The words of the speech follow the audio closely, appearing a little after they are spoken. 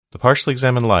The Partially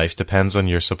Examined Life depends on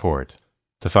your support.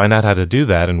 To find out how to do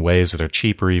that in ways that are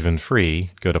cheap or even free,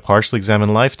 go to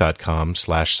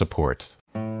partiallyexaminedlife.com/support.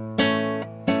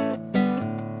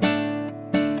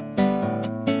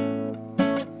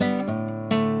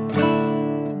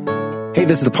 Hey,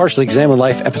 this is the Partially Examined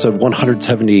Life, episode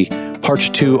 170, part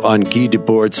 2 on Guy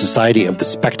Debord's Society of the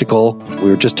Spectacle. We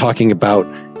were just talking about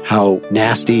how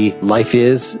nasty life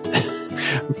is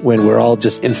when we're all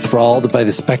just enthralled by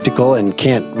the spectacle and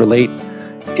can't relate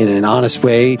in an honest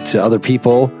way to other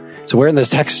people. So where in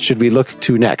this text should we look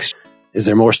to next? Is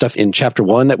there more stuff in chapter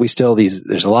 1 that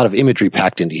there's a lot of imagery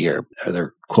packed into here. Are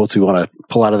there quotes we want to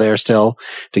pull out of there still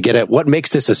to get at what makes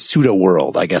this a pseudo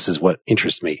world, I guess is what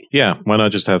interests me. Yeah. Why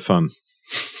not just have fun?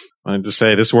 Why not just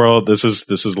say this world, this is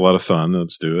a lot of fun.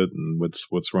 Let's do it. And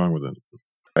what's wrong with it?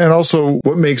 And also,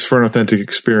 what makes for an authentic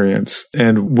experience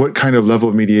and what kind of level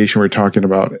of mediation we're talking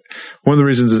about. One of the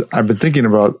reasons I've been thinking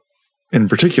about in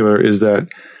particular is that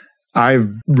I've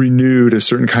renewed a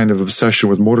certain kind of obsession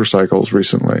with motorcycles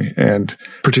recently, and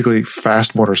particularly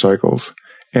fast motorcycles.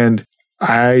 And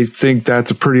I think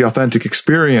that's a pretty authentic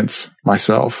experience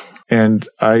myself. And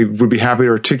I would be happy to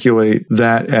articulate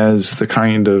that as the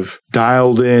kind of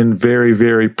dialed in, very,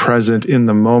 very present in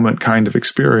the moment kind of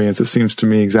experience. It seems to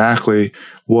me exactly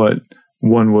what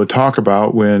one would talk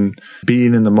about when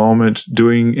being in the moment,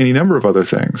 doing any number of other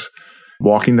things.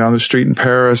 Walking down the street in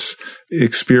Paris,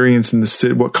 experiencing the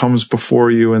city, what comes before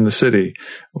you in the city,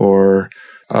 or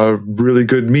a really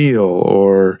good meal,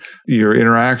 or your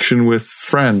interaction with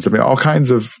friends. I mean, all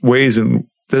kinds of ways in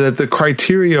that the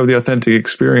criteria of the authentic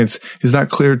experience is not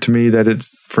clear to me that it's,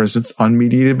 for instance,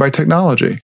 unmediated by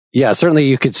technology. Yeah, certainly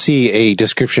you could see a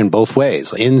description both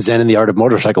ways. In Zen and the Art of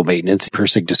Motorcycle Maintenance,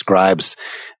 Pirsig describes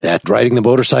that riding the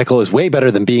motorcycle is way better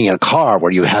than being in a car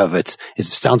where you have it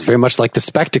sounds very much like the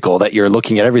spectacle that you're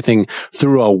looking at everything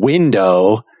through a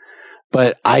window.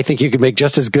 But I think you could make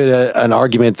just as good an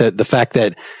argument that the fact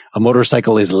that a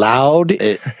motorcycle is loud,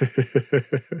 it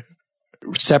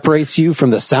separates you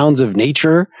from the sounds of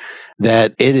nature,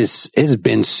 that it has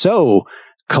been so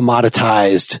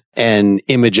commoditized and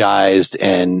imagized,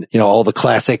 and, all the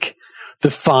classic, the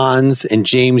Fonz and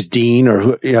James Dean,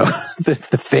 or,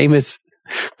 the famous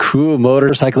cool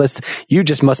motorcyclists. You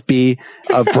just must be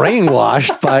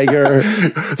brainwashed by your...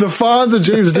 The Fonz and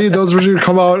James Dean, those were you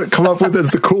come up with as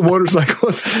the cool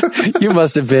motorcyclists. You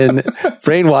must have been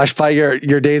brainwashed by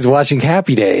your days watching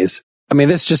Happy Days. I mean,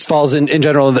 this just falls in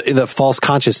general, the false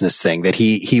consciousness thing that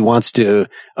he wants to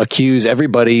accuse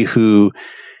everybody who...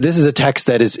 This is a text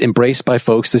that is embraced by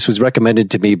folks. This was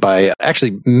recommended to me by,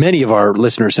 actually, many of our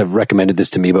listeners have recommended this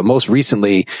to me, but most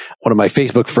recently, one of my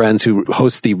Facebook friends who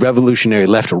hosts the Revolutionary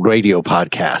Left Radio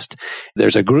podcast.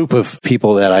 There's a group of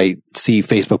people that I see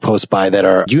Facebook posts by that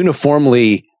are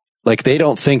uniformly, like, they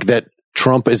don't think that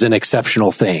Trump is an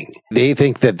exceptional thing. They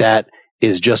think that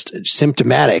is just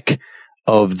symptomatic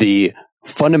of the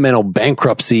fundamental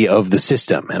bankruptcy of the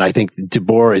system. And I think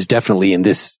Debord is definitely in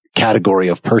this category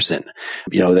of person,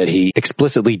 that he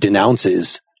explicitly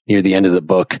denounces near the end of the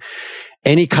book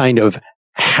any kind of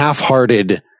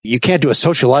half-hearted. You can't do a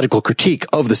sociological critique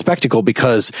of the spectacle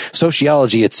because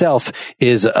sociology itself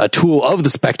is a tool of the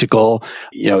spectacle.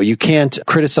 You can't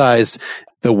criticize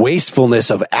the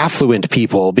wastefulness of affluent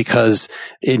people because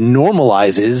it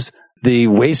normalizes the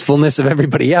wastefulness of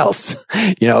everybody else.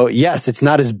 Yes, it's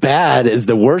not as bad as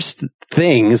the worst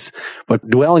things, but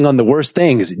dwelling on the worst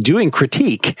things, doing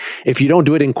critique, if you don't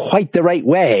do it in quite the right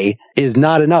way, is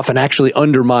not enough and actually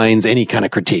undermines any kind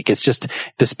of critique. It's just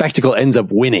the spectacle ends up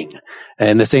winning.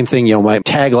 And the same thing, my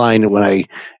tagline when I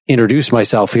introduce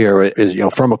myself here is,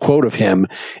 from a quote of him,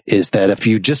 is that if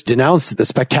you just denounce the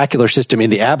spectacular system in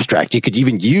the abstract, you could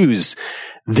even use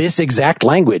this exact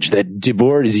language that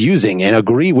Debord is using and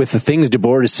agree with the things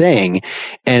Debord is saying.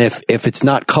 And if it's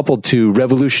not coupled to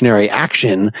revolutionary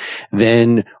action,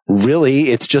 then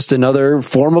really it's just another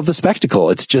form of the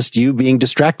spectacle. It's just you being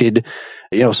distracted.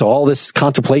 So all this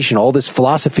contemplation, all this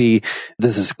philosophy,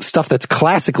 this is stuff that's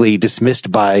classically dismissed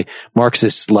by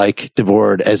Marxists like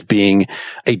Debord as being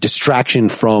a distraction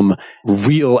from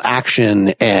real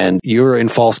action, and you're in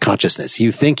false consciousness.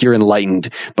 You think you're enlightened,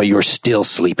 but you're still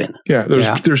sleeping. Yeah,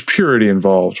 there's purity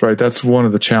involved, right? That's one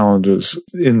of the challenges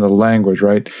in the language,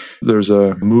 right? There's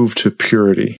a move to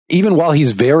purity. Even while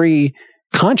he's very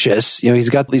conscious, he's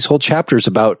got these whole chapters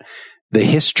about the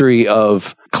history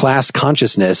of class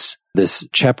consciousness. This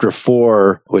chapter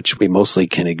 4, which we mostly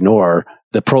can ignore,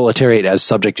 the proletariat as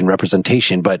subject and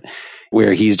representation, but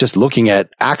where he's just looking at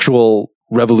actual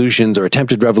revolutions or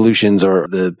attempted revolutions or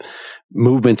the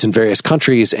movements in various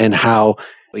countries, and how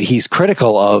he's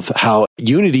critical of how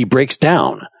unity breaks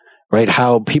down, right?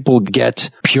 How people get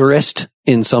purist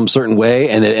in some certain way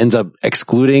and it ends up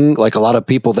excluding like a lot of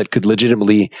people that could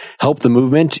legitimately help the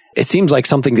movement. It seems like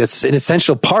something that's an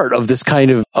essential part of this kind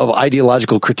of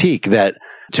ideological critique, that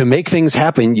to make things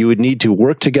happen, you would need to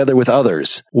work together with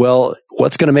others. Well,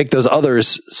 what's going to make those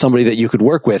others somebody that you could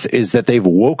work with is that they've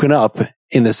woken up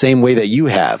in the same way that you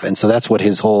have. And so that's what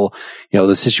his whole, the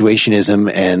situationism.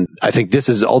 And I think this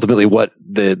is ultimately what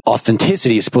the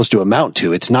authenticity is supposed to amount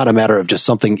to. It's not a matter of just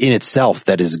something in itself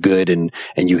that is good and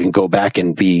you can go back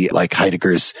and be like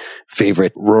Heidegger's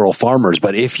favorite rural farmers.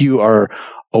 But if you are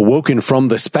awoken from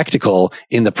the spectacle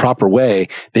in the proper way,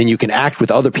 then you can act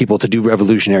with other people to do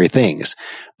revolutionary things.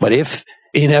 But if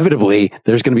inevitably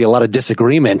there's going to be a lot of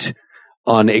disagreement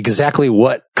on exactly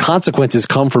what consequences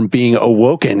come from being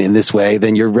awoken in this way,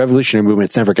 then your revolutionary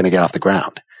movement's never going to get off the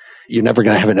ground. You're never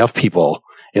going to have enough people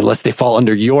unless they fall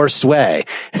under your sway.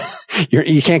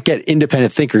 You can't get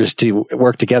independent thinkers to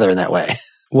work together in that way.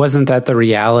 Wasn't that the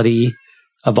reality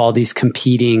of all these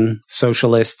competing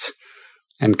socialists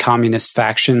and communist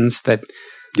factions that,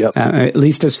 at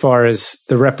least as far as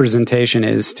the representation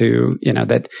is to,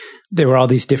 that there were all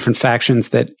these different factions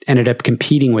that ended up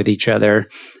competing with each other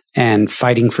and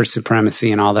fighting for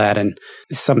supremacy and all that. And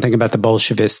something about the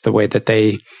Bolshevists, the way that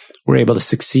they were able to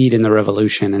succeed in the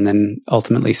revolution and then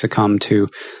ultimately succumb to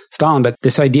Stalin. But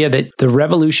this idea that the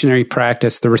revolutionary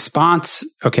practice, the response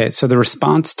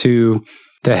to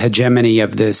the hegemony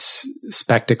of this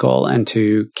spectacle and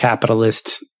to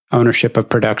capitalist ownership of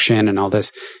production and all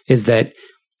this is that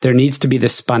there needs to be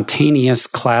this spontaneous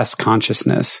class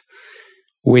consciousness,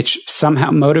 which somehow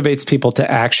motivates people to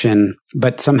action,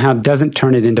 but somehow doesn't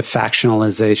turn it into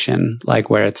factionalization, like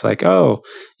where it's like,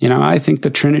 I think the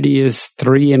Trinity is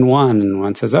 3 in 1. And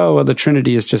one says, the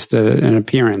Trinity is just an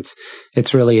appearance.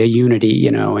 It's really a unity,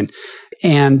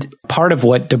 and part of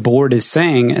what Debord is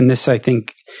saying, and this, I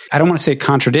think, I don't want to say it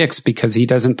contradicts because he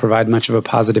doesn't provide much of a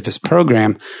positivist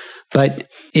program, but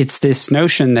it's this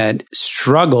notion that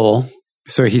struggle,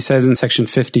 so he says in section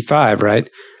 55, right?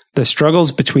 The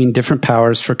struggles between different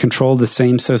powers for control of the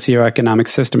same socioeconomic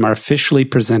system are officially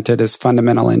presented as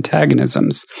fundamental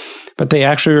antagonisms, but they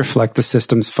actually reflect the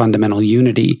system's fundamental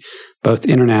unity, both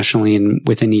internationally and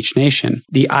within each nation.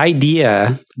 The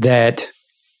idea that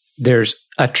there's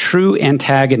a true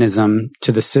antagonism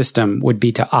to the system would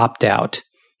be to opt out.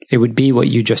 It would be what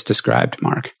you just described,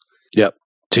 Mark. Yep.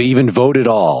 To even vote at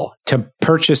all. To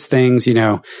purchase things,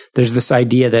 there's this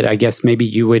idea that I guess maybe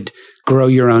you would grow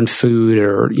your own food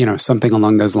or, something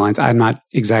along those lines. I'm not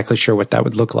exactly sure what that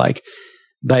would look like.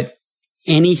 But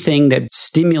anything that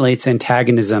stimulates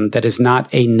antagonism that is not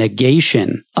a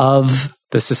negation of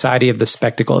the society of the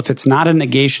spectacle, if it's not a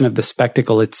negation of the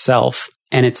spectacle itself,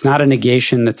 and it's not a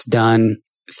negation that's done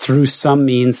through some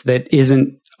means that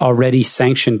isn't already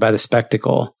sanctioned by the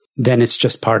spectacle, then it's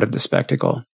just part of the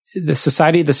spectacle. The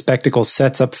society of the spectacle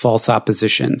sets up false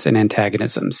oppositions and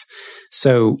antagonisms.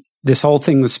 So this whole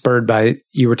thing was spurred by,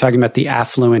 you were talking about the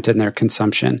affluent and their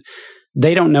consumption.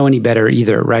 They don't know any better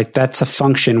either, right? That's a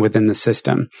function within the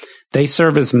system. They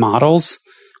serve as models.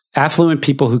 Affluent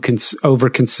people who can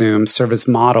overconsume serve as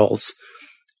models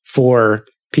for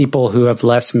people who have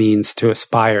less means to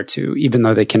aspire to, even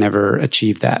though they can never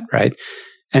achieve that, right?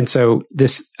 And so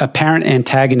this apparent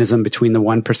antagonism between the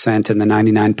 1% and the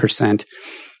 99%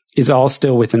 is all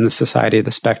still within the society of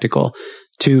the spectacle.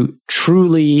 To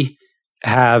truly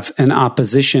have an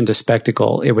opposition to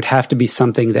spectacle, it would have to be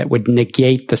something that would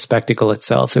negate the spectacle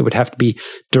itself. It would have to be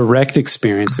direct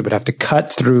experience. It would have to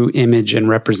cut through image and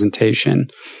representation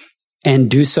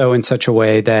and do so in such a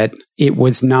way that it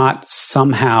was not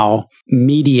somehow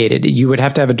mediated. You would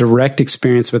have to have a direct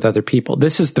experience with other people.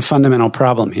 This is the fundamental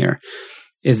problem here,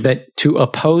 is that to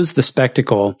oppose the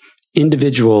spectacle,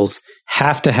 individuals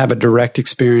have to have a direct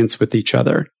experience with each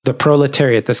other. The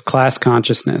proletariat, this class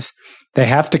consciousness, they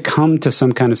have to come to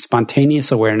some kind of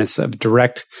spontaneous awareness of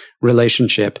direct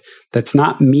relationship that's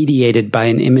not mediated by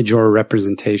an image or a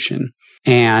representation.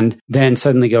 And then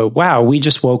suddenly go, wow, we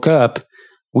just woke up.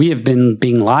 We have been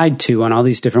being lied to on all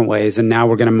these different ways. And now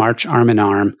we're going to march arm in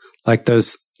arm like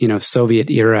those,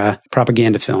 Soviet era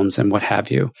propaganda films and what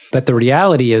have you. But the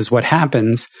reality is what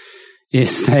happens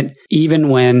is that even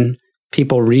when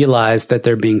people realize that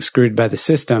they're being screwed by the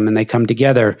system and they come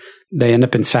together, they end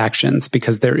up in factions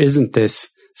because there isn't this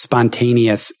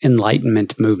spontaneous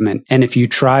enlightenment movement. And if you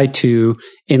try to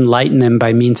enlighten them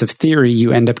by means of theory,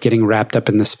 you end up getting wrapped up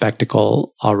in the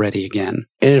spectacle already again.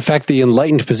 And in fact, the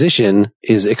enlightened position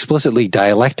is explicitly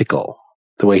dialectical,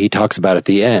 the way he talks about at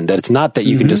the end. That it's not that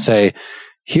you can just say,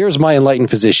 here's my enlightened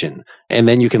position. And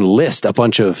then you can list a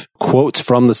bunch of quotes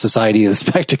from the Society of the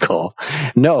Spectacle.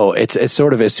 No, it's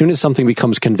sort of, as soon as something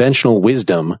becomes conventional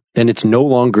wisdom, then it's no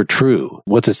longer true.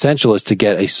 What's essential is to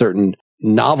get a certain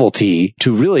novelty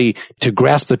to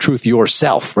grasp the truth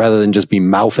yourself rather than just be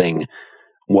mouthing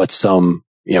what some,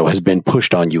 has been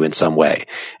pushed on you in some way.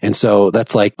 And so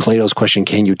that's like Plato's question,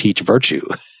 can you teach virtue?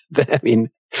 I mean,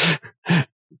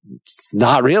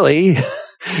 not really.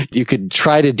 You could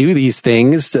try to do these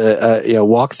things,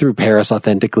 walk through Paris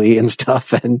authentically and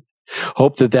stuff and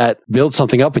hope that builds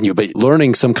something up in you. But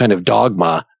learning some kind of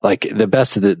dogma, like the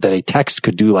best that a text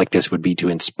could do like this would be to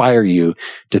inspire you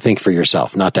to think for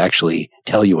yourself, not to actually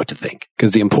tell you what to think.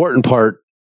 Because the important part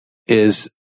is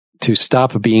to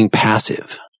stop being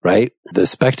passive, right? The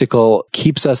spectacle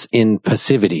keeps us in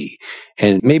passivity.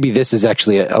 And maybe this is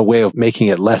actually a way of making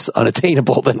it less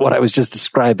unattainable than what I was just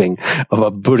describing of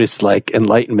a Buddhist-like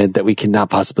enlightenment that we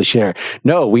cannot possibly share.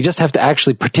 No, we just have to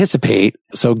actually participate.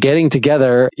 So getting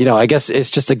together, I guess it's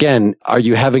just, again, are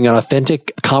you having an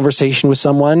authentic conversation with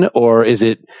someone, or is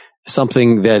it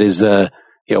something that is,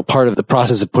 part of the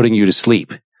process of putting you to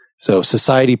sleep? So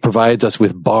society provides us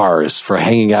with bars for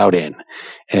hanging out in.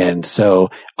 And so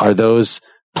are those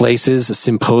places,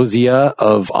 symposia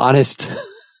of honest.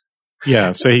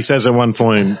 Yeah. So he says at one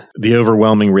point, the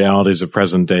overwhelming realities of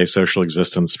present day social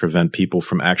existence prevent people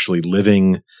from actually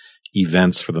living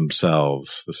events for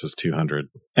themselves. This is 200.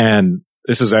 And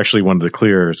this is actually one of the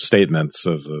clear statements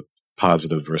of the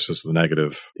positive versus the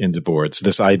negative in Debord. So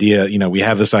this idea, we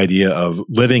have this idea of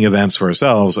living events for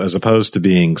ourselves as opposed to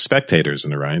being spectators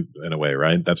in a way,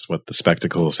 right? That's what the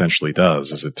spectacle essentially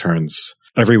does, is it turns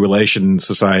every relation in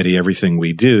society, everything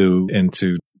we do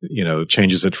into,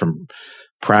 changes it from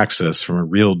praxis, from a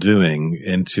real doing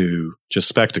into just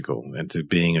spectacle, into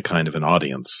being a kind of an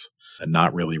audience and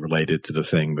not really related to the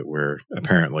thing that we're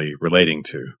apparently relating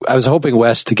to. I was hoping,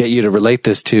 Wes, to get you to relate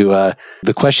this to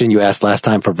the question you asked last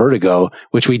time for Vertigo,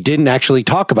 which we didn't actually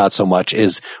talk about so much,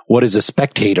 is what is a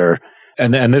spectator?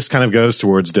 And this kind of goes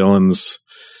towards Dylan's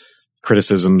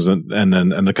criticisms and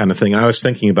the kind of thing I was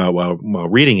thinking about while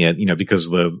reading it, because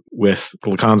with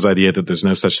Lacan's idea that there's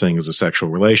no such thing as a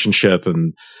sexual relationship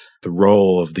and the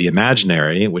role of the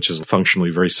imaginary, which is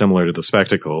functionally very similar to the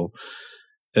spectacle,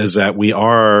 is that we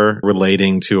are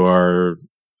relating to our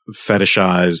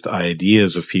fetishized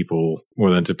ideas of people more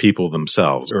than to people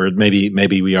themselves. Or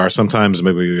maybe we are sometimes,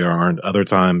 maybe we aren't other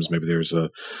times, maybe there's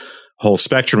a whole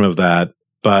spectrum of that.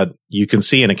 But you can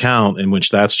see an account in which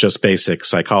that's just basic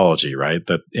psychology, right?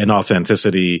 That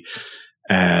inauthenticity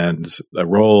and the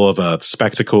role of a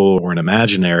spectacle or an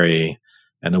imaginary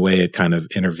and the way it kind of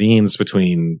intervenes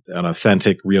between an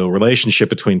authentic, real relationship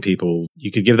between people,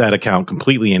 you could give that account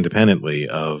completely independently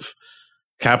of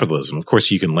capitalism. Of course,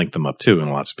 you can link them up too,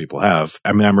 and lots of people have.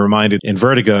 I mean, I'm reminded in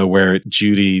Vertigo where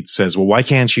Judy says, well, why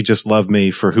can't you just love me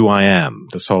for who I am?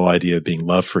 This whole idea of being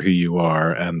loved for who you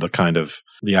are, and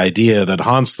the idea that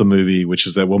haunts the movie, which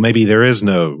is that, well, maybe there is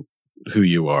no who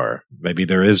you are. Maybe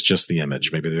there is just the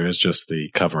image. Maybe there is just the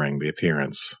covering, the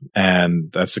appearance.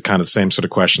 And that's the kind of same sort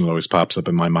of question that always pops up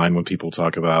in my mind when people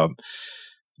talk about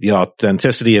the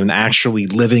authenticity and actually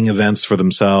living events for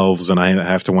themselves. And I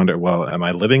have to wonder, well, am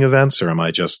I living events, or am I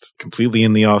just completely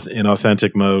in the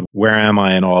inauthentic mode? Where am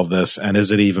I in all of this? And is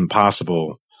it even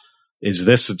possible? Is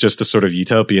this just a sort of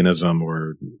utopianism,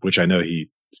 or which I know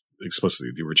he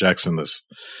explicitly rejects in this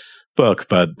book,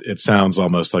 but it sounds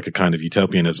almost like a kind of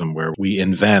utopianism where we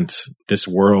invent this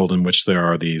world in which there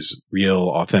are these real,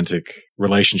 authentic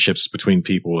relationships between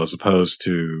people, as opposed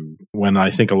to when I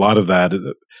think a lot of that,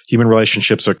 human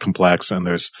relationships are complex and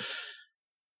there's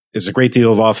a great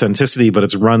deal of authenticity, but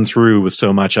it's run through with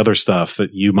so much other stuff that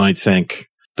you might think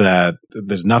that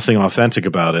there's nothing authentic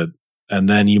about it. And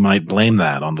then you might blame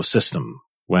that on the system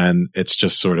when it's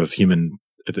just sort of human.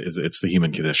 It's the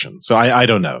human condition. So I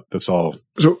don't know. That's all.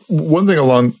 So one thing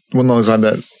along those lines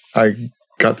that I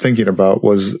got thinking about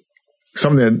was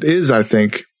something that is, I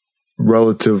think,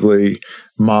 relatively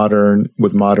modern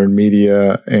with modern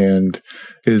media, and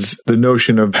is the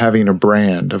notion of having a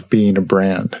brand, of being a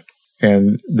brand,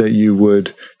 and that you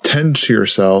would tend to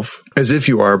yourself as if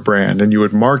you are a brand and you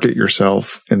would market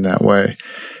yourself in that way.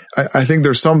 I think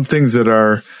there's some things that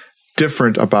are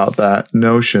different about that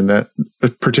notion, that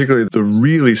particularly the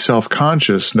really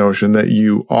self-conscious notion that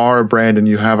you are a brand and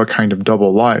you have a kind of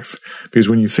double life. Because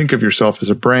when you think of yourself as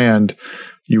a brand,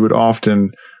 you would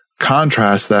often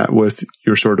contrast that with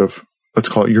your sort of, let's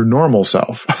call it your normal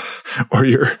self or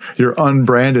your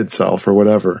unbranded self or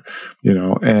whatever,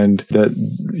 and that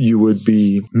you would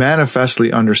be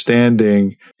manifestly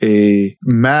understanding a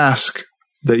mask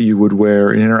that you would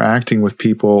wear in interacting with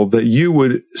people that you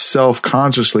would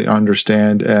self-consciously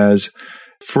understand as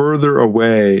further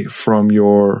away from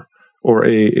your, or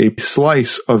a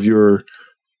slice of your,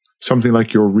 something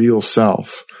like your real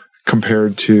self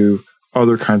compared to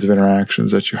other kinds of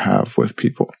interactions that you have with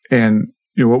people. And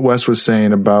what Wes was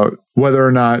saying about whether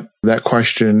or not that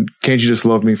question, can't you just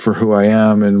love me for who I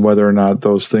am, and whether or not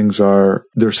those things are,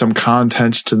 there's some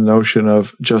content to the notion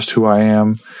of just who I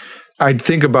am. I'd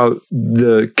think about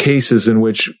the cases in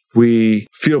which we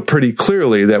feel pretty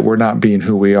clearly that we're not being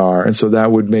who we are. And so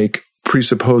that would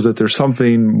presuppose that there's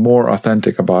something more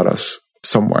authentic about us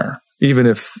somewhere, even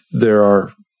if there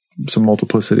are some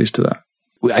multiplicities to that.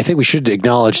 I think we should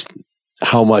acknowledge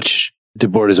how much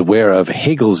Debord is aware of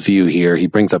Hegel's view here. He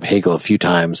brings up Hegel a few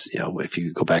times. If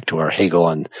you go back to our Hegel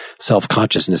on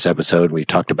self-consciousness episode, we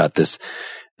talked about this,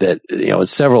 that, in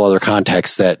several other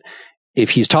contexts, that if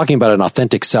he's talking about an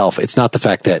authentic self, it's not the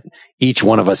fact that each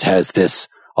one of us has this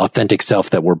authentic self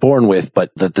that we're born with,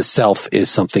 but that the self is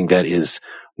something that is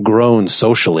grown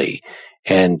socially.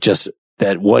 And just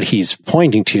that what he's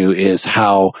pointing to is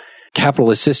how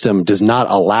capitalist system does not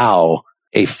allow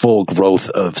a full growth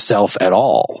of self at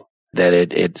all. That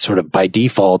it sort of by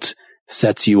default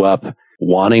sets you up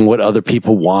wanting what other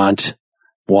people want,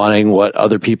 wanting what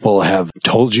other people have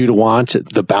told you to want,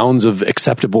 the bounds of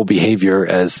acceptable behavior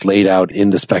as laid out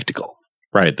in the spectacle.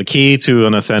 Right. The key to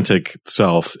an authentic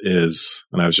self is,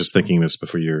 and I was just thinking this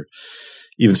before you're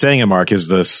even saying it, Mark, is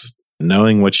this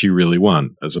knowing what you really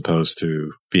want, as opposed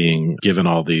to being given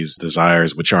all these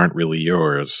desires which aren't really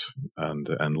yours,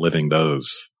 and living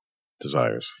those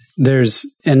desires. There's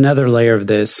another layer of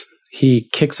this. He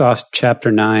kicks off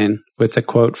chapter 9 with a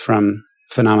quote from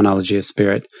Phenomenology of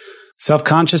Spirit.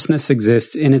 Self-consciousness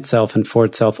exists in itself and for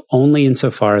itself only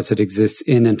insofar as it exists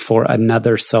in and for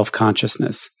another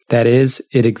self-consciousness. That is,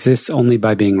 it exists only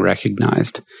by being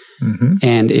recognized. Mm-hmm.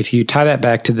 And if you tie that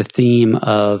back to the theme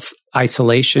of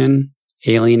isolation,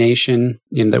 alienation,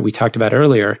 that we talked about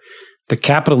earlier, the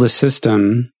capitalist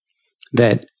system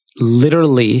that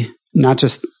literally, not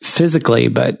just physically,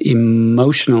 but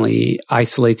emotionally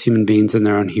isolates human beings in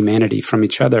their own humanity from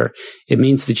each other, it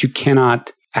means that you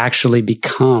cannot actually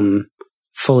become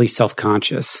fully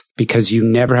self-conscious because you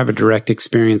never have a direct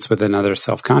experience with another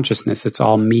self-consciousness. It's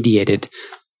all mediated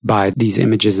by these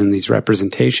images and these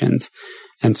representations.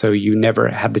 And so you never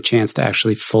have the chance to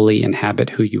actually fully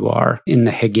inhabit who you are in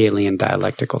the Hegelian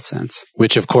dialectical sense.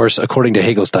 Which, of course, according to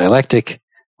Hegel's dialectic,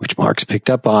 which Marx picked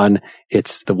up on,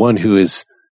 it's the one who is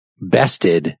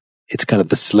bested. It's kind of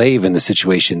the slave in the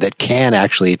situation that can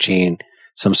actually attain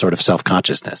some sort of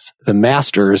self-consciousness. The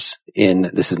masters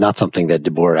this is not something that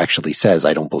Debord actually says,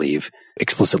 I don't believe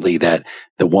explicitly, that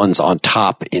the ones on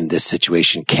top in this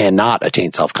situation cannot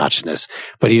attain self-consciousness.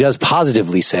 But he does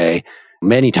positively say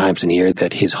many times in here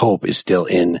that his hope is still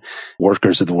in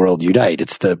workers of the world unite.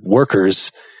 It's the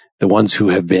workers, the ones who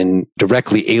have been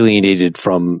directly alienated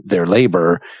from their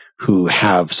labor, who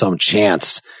have some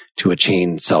chance to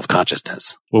attain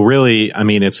self-consciousness. Well, really, I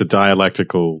mean, it's a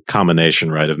dialectical combination,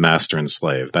 right, of master and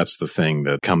slave. That's the thing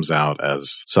that comes out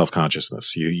as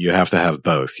self-consciousness. You have to have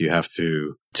both. You have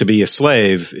to be a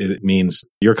slave. It means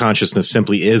your consciousness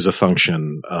simply is a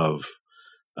function of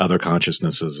other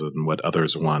consciousnesses and what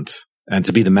others want. And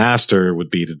to be the master would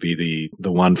be to be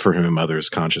the one for whom others'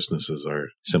 consciousnesses are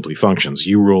simply functions.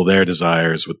 You rule their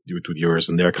desires with yours,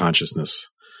 and their consciousness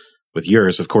with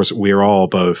yours. Of course, we're all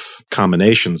both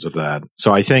combinations of that.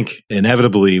 So I think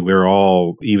inevitably we're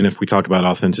all, even if we talk about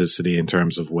authenticity in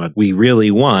terms of what we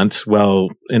really want, well,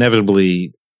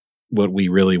 inevitably what we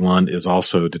really want is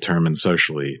also determined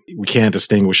socially. We can't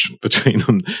distinguish between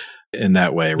them in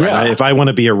that way, right? Yeah. If I want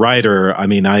to be a writer, I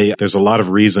mean, there's a lot of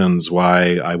reasons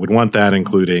why I would want that,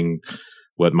 including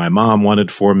what my mom wanted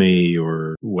for me,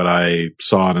 or what I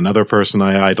saw in another person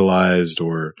I idolized,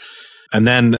 and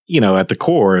then, at the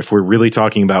core, if we're really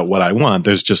talking about what I want,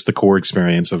 there's just the core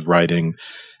experience of writing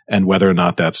and whether or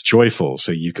not that's joyful.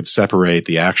 So you could separate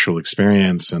the actual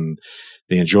experience and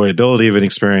the enjoyability of an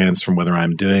experience from whether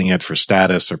I'm doing it for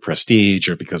status or prestige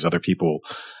or because other people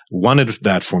wanted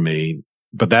that for me.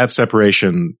 But that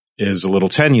separation is a little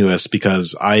tenuous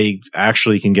because I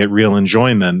actually can get real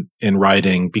enjoyment in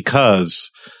writing because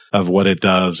of what it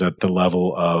does at the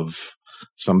level of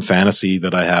some fantasy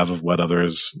that I have of what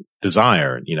others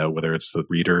desire, whether it's the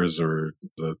readers or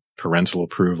the parental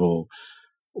approval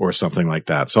or something like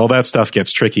that. So all that stuff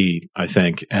gets tricky, I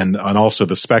think. And also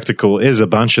the spectacle is a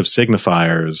bunch of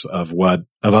signifiers of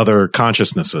other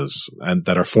consciousnesses and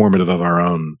that are formative of our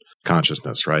own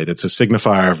consciousness, right? It's a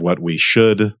signifier of what we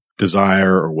should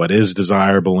desire or what is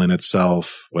desirable in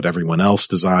itself, what everyone else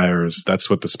desires. That's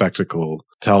what the spectacle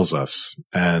tells us.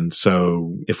 And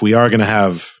so if we are going to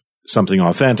have something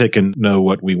authentic and know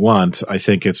what we want, I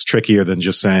think it's trickier than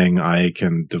just saying I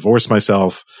can divorce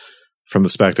myself from the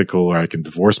spectacle or I can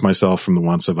divorce myself from the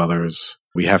wants of others.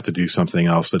 We have to do something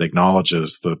else that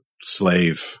acknowledges the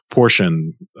slave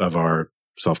portion of our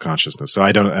self-consciousness. So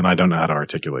I don't know how to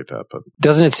articulate that, but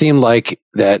doesn't it seem like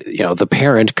that, the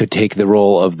parent could take the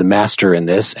role of the master in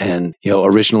this and,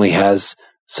 originally has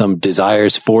some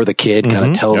desires for the kid,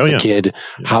 kind of tells the kid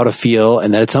how to feel.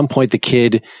 And then at some point, the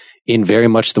kid, in very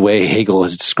much the way Hegel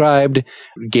has described,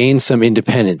 gains some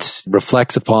independence,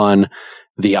 reflects upon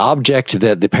the object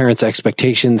that the parent's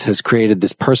expectations has created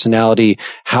this personality,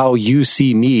 how you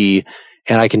see me.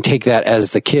 And I can take that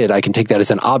as the kid. I can take that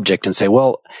as an object and say,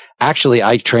 well, actually,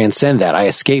 I transcend that. I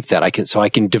escape that. I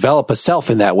can develop a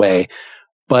self in that way.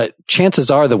 But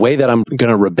chances are the way that I'm going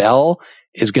to rebel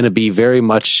is going to be very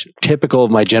much typical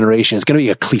of my generation. It's going to be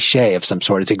a cliche of some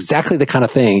sort. It's exactly the kind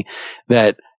of thing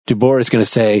that Debord is going to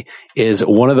say is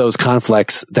one of those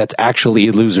conflicts that's actually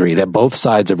illusory, that both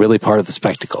sides are really part of the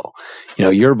spectacle.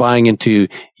 You're buying into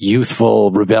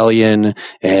youthful rebellion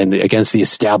and against the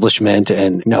establishment.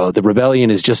 And no, the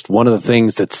rebellion is just one of the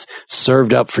things that's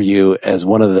served up for you as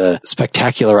one of the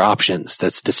spectacular options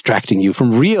that's distracting you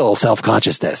from real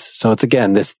self-consciousness. So it's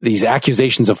again, these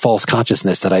accusations of false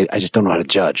consciousness that I just don't know how to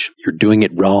judge. You're doing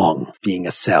it wrong, being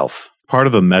a self. Part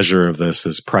of the measure of this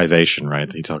is privation,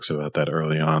 right? He talks about that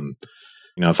early on.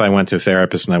 If I went to a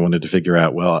therapist and I wanted to figure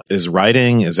out, well, is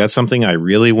that something I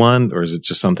really want? Or is it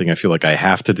just something I feel like I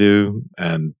have to do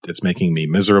and it's making me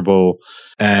miserable?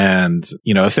 And,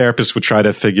 a therapist would try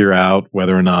to figure out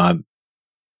whether or not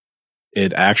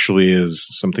it actually is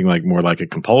something like more like a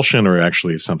compulsion or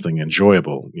actually something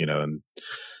enjoyable, and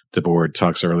Debord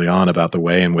talks early on about the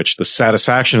way in which the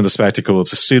satisfaction of the spectacle,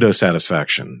 it's a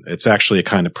pseudo-satisfaction. It's actually a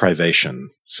kind of privation.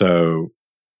 So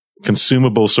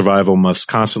consumable survival must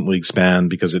constantly expand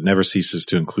because it never ceases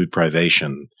to include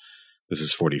privation. This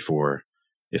is 44.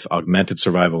 If augmented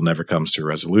survival never comes to a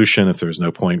resolution, if there is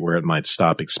no point where it might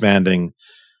stop expanding,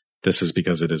 this is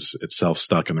because it is itself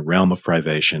stuck in the realm of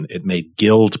privation. It may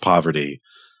gild poverty,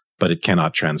 but it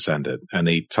cannot transcend it. And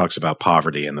he talks about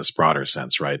poverty in this broader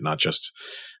sense, right? Not just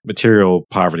material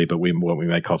poverty, but what we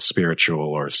might call spiritual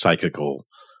or psychical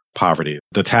poverty.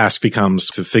 The task becomes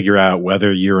to figure out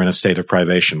whether you're in a state of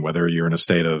privation, whether you're in a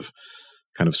state of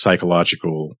kind of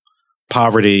psychological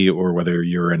poverty, or whether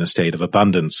you're in a state of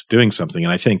abundance doing something.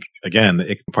 And I think, again,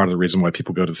 part of the reason why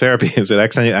people go to therapy is it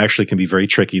actually can be very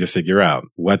tricky to figure out.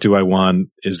 What do I want?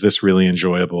 Is this really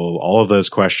enjoyable? All of those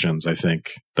questions, I think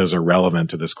those are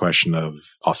relevant to this question of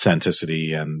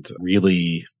authenticity and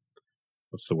really,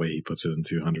 what's the way he puts it in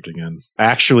 200 again?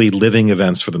 Actually living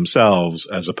events for themselves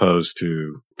as opposed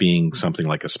to being something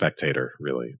like a spectator,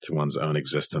 really, to one's own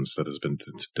existence that has been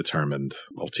determined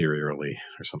ulteriorly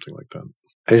or something like that.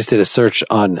 I just did a search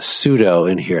on pseudo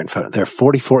in here and found there are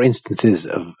 44 instances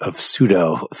of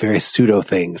pseudo, various pseudo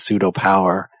things, pseudo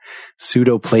power,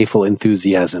 pseudo playful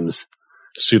enthusiasms,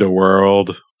 pseudo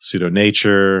world, pseudo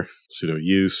nature, pseudo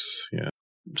use. Yeah.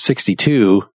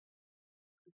 62.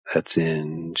 That's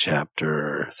in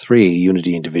chapter 3,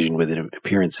 Unity and Division Within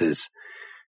Appearances.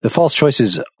 The false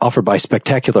choices offered by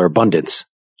spectacular abundance,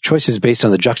 choices based on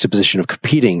the juxtaposition of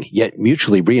competing yet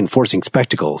mutually reinforcing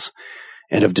spectacles,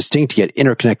 and of distinct yet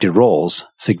interconnected roles,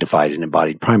 signified and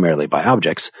embodied primarily by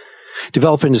objects,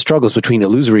 develop into struggles between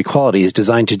illusory qualities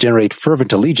designed to generate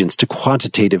fervent allegiance to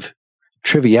quantitative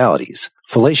trivialities.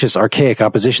 Fallacious archaic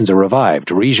oppositions are revived,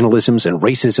 regionalisms and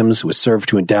racisms which serve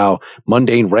to endow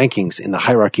mundane rankings in the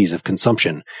hierarchies of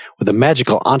consumption with a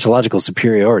magical ontological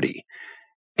superiority.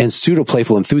 And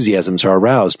pseudo-playful enthusiasms are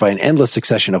aroused by an endless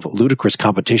succession of ludicrous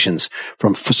competitions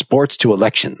from sports to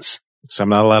elections. So I'm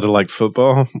not allowed to like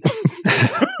football?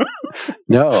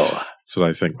 No. That's what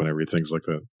I think when I read things like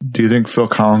that. Do you think Phil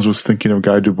Collins was thinking of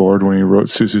Guy Debord when he wrote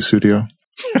Susu Studio?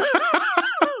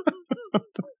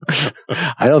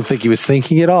 I don't think he was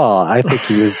thinking at all. I think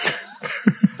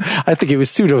he was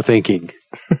pseudo thinking.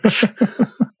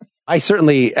 I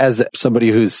certainly, as somebody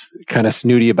who's kind of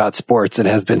snooty about sports and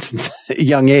has been since a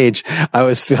young age, I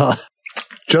always feel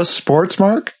just sports,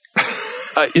 Mark?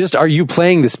 Are you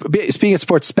playing this? Being a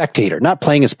sports spectator, not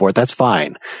playing a sport, that's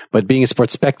fine. But being a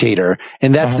sports spectator,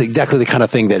 and that's exactly the kind of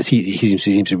thing that he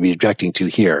seems to be objecting to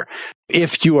here.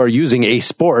 If you are using a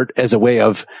sport as a way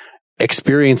of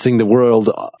experiencing the world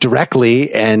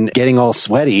directly and getting all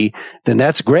sweaty, then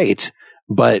that's great.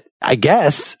 But I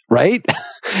guess, right,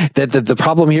 that the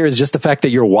problem here is just the fact that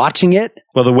you're watching it.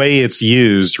 Well, the way it's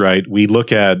used, right, we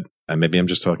look at and maybe I'm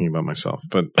just talking about myself,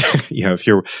 but if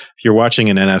you're watching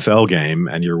an NFL game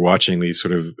and you're watching these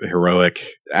sort of heroic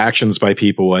actions by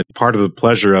people, and part of the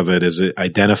pleasure of it is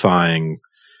identifying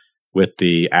with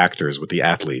the actors, with the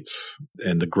athletes,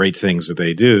 and the great things that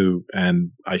they do.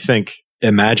 And I think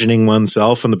imagining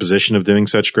oneself in the position of doing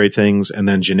such great things, and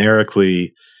then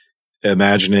generically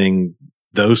imagining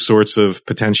those sorts of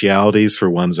potentialities for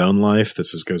one's own life.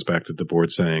 This goes back to Debord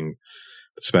saying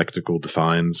the spectacle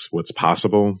defines what's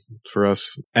possible for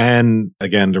us. And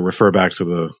again, to refer back to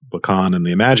the Lacan and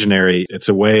the imaginary, it's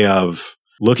a way of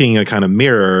looking at a kind of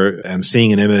mirror and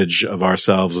seeing an image of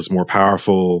ourselves as more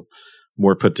powerful,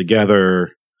 more put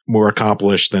together, more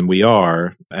accomplished than we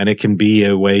are. And it can be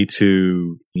a way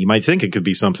to, you might think it could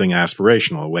be something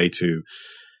aspirational, a way to,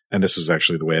 and this is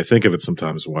actually the way I think of it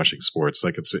sometimes watching sports,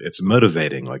 like it's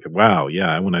motivating, like, wow, yeah,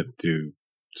 I want to do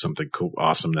something cool,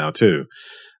 awesome now too.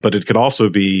 But it could also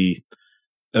be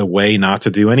a way not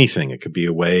to do anything. It could be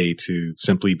a way to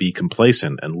simply be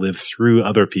complacent and live through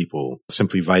other people,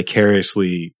 simply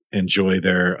vicariously enjoy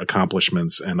their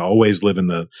accomplishments and always live in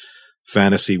the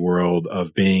fantasy world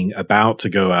of being about to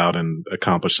go out and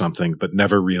accomplish something, but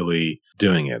never really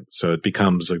doing it. So it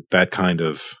becomes that kind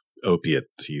of opiate,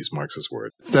 to use Marx's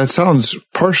word. That sounds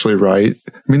partially right.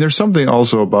 I mean, there's something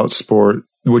also about sport,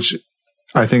 which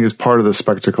I think is part of the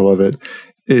spectacle of it,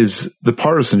 is the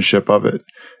partisanship of it.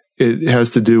 It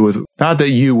has to do with, not that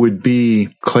you would be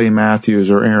Clay Matthews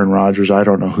or Aaron Rodgers. I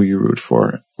don't know who you root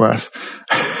for, Wes.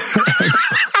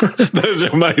 Those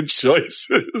are my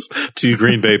choices. 2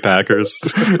 Green Bay Packers.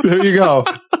 There you go.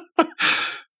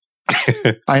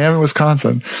 I am in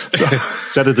Wisconsin. So.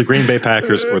 It's either the Green Bay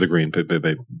Packers or the Green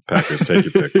Bay Packers.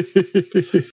 Take your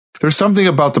pick. There's something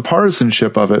about the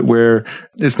partisanship of it where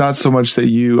it's not so much that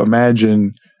you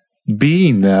imagine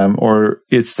being them, or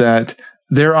it's that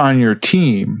they're on your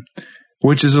team,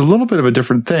 which is a little bit of a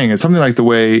different thing. It's something like the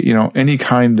way, any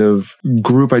kind of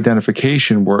group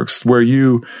identification works, where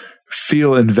you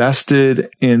feel invested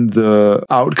in the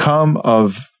outcome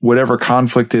of whatever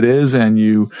conflict it is, and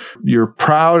you're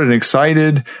proud and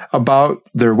excited about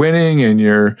their winning, and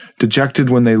you're dejected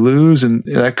when they lose. And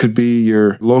that could be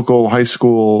your local high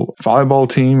school volleyball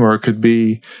team, or it could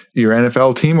be your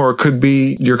NFL team, or it could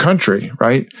be your country,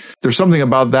 right? There's something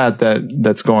about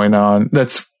that's going on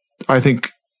that's, I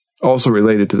think, also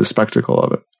related to the spectacle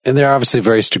of it. And there are obviously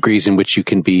various degrees in which you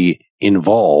can be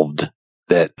involved.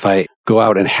 That if I go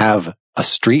out and have a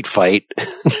street fight,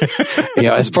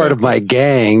 as part of my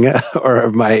gang or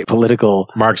of my political...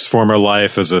 Mark's former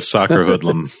life as a soccer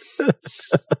hoodlum.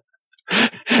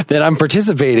 Then I'm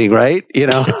participating, right?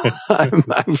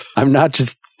 I'm not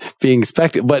just being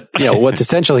spectacle. But, what's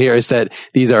essential here is that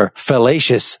these are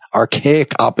fallacious,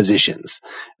 archaic oppositions,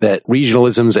 that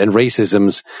regionalisms and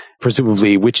racisms,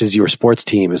 presumably, which is your sports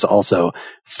team, is also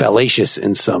fallacious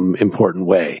in some important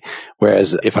way.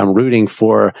 Whereas if I'm rooting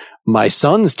for my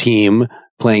son's team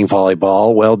playing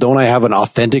volleyball, well, don't I have an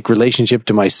authentic relationship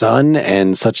to my son,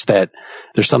 and such that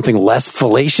there's something less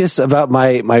fallacious about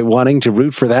my wanting to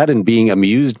root for that and being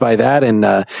amused by that, and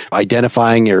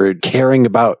identifying or caring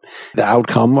about the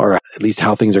outcome, or at least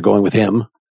how things are going with him.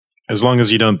 As long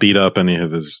as you don't beat up any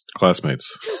of his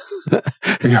classmates.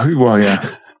 Well,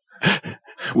 yeah.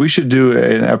 We should do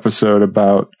an episode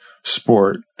about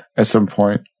sport at some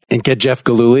point. And get Jeff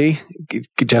Gillooly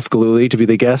to be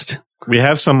the guest. We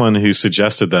have someone who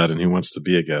suggested that and who wants to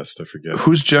be a guest. I forget.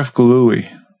 Who's Jeff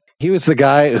Gillooly? He was the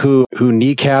guy who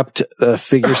kneecapped a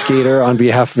figure skater on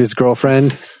behalf of his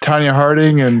girlfriend. Tanya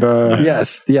Harding and...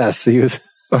 Yes, he was...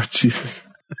 Oh, Jesus.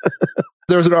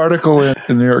 There was an article in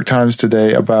the New York Times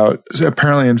today about,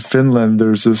 apparently in Finland,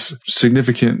 there's this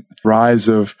significant rise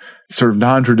of sort of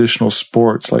non-traditional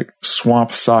sports like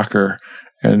swamp soccer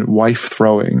and wife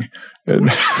throwing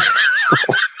and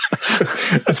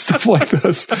and stuff like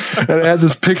this. And I had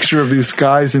this picture of these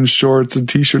guys in shorts and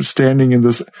t-shirts standing in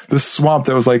this swamp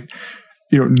that was like,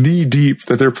 knee deep,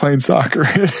 that they're playing soccer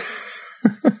in.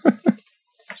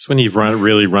 It's when you've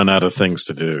really run out of things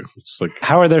to do. It's like,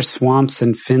 how are there swamps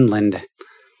in Finland?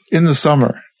 In the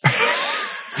summer.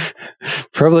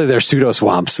 Probably they're pseudo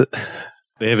swamps.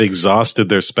 They have exhausted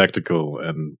their spectacle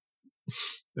and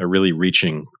they're really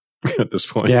reaching at this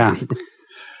point. Yeah.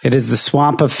 It is the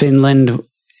swamp of Finland,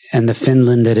 and the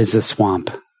Finland that is the swamp.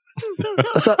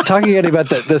 So, talking about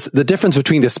the difference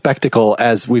between the spectacle,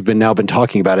 as we've now been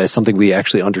talking about, as something we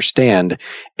actually understand,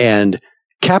 and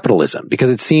capitalism,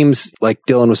 because it seems like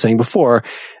Dylan was saying before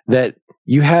that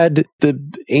You had the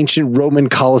ancient Roman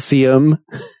Colosseum.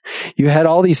 You had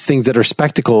all these things that are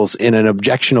spectacles in an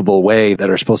objectionable way that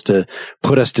are supposed to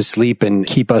put us to sleep and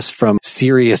keep us from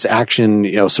serious action,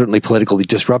 certainly politically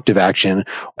disruptive action.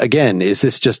 Again, is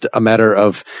this just a matter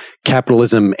of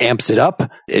capitalism amps it up?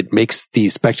 It makes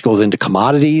these spectacles into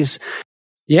commodities.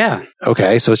 Yeah.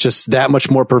 Okay. So it's just that much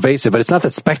more pervasive, but it's not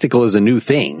that spectacle is a new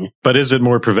thing. But is it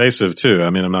more pervasive too? I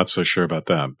mean, I'm not so sure about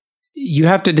that. You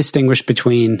have to distinguish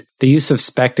between the use of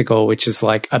spectacle, which is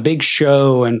like a big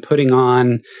show and putting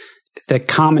on the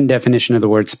common definition of the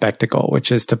word spectacle,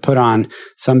 which is to put on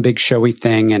some big showy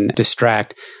thing and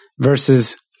distract,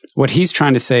 versus what he's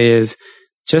trying to say is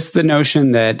just the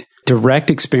notion that direct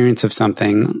experience of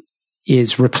something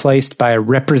is replaced by a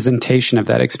representation of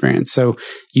that experience. So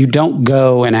you don't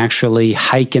go and actually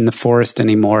hike in the forest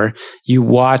anymore. You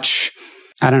watch,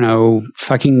 I don't know,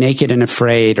 fucking Naked and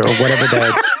Afraid or whatever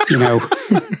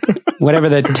whatever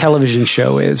the television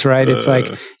show is, right? It's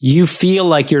like you feel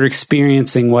like you're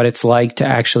experiencing what it's like to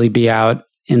actually be out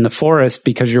in the forest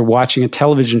because you're watching a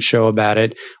television show about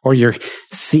it or you're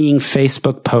seeing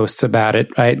Facebook posts about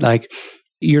it, right? Like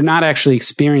you're not actually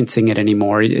experiencing it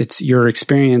anymore. It's your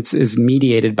experience is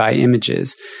mediated by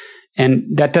images. And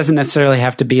that doesn't necessarily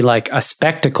have to be like a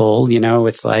spectacle,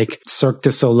 with like Cirque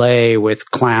du Soleil with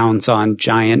clowns on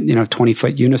giant,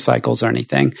 20-foot unicycles or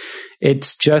anything.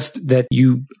 It's just that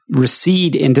you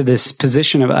recede into this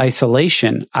position of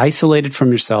isolation, isolated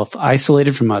from yourself,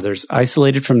 isolated from others,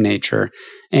 isolated from nature.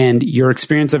 And your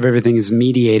experience of everything is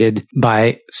mediated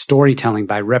by storytelling,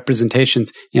 by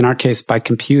representations, in our case, by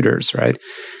computers, right?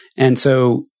 And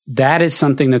so that is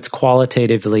something that's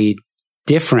qualitatively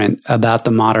different about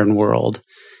the modern world.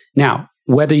 Now,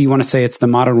 whether you want to say it's the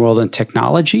modern world and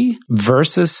technology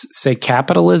versus, say,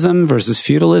 capitalism versus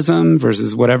feudalism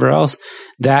versus whatever else,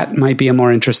 that might be a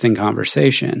more interesting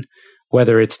conversation.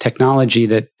 Whether it's technology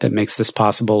that makes this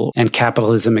possible and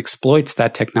capitalism exploits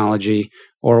that technology,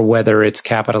 or whether it's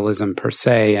capitalism per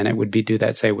se, and it would do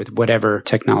that, say, with whatever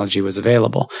technology was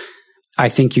available. I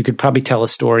think you could probably tell a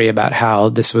story about how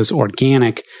this was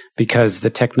organic because the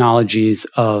technologies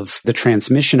of the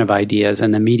transmission of ideas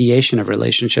and the mediation of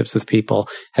relationships with people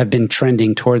have been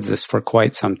trending towards this for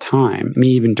quite some time. I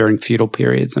mean, even during feudal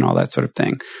periods and all that sort of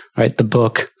thing, right? The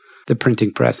book, the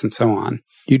printing press, and so on.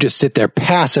 You just sit there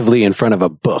passively in front of a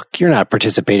book. You're not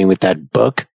participating with that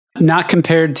book. Not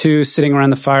compared to sitting around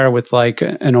the fire with like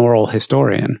an oral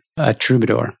historian, a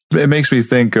troubadour. It makes me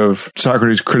think of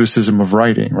Socrates' criticism of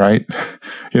writing, right?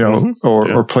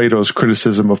 Or Plato's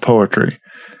criticism of poetry.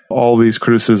 All these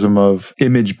criticism of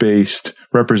image-based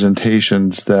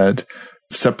representations that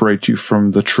separate you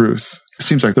from the truth. It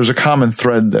seems like there's a common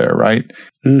thread there, right?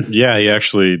 Yeah, he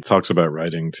actually talks about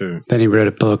writing too. Then he wrote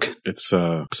a book. It's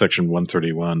section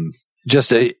 131.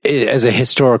 Just as a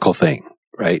historical thing,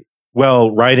 right?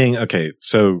 Well, writing, okay,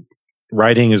 so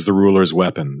writing is the ruler's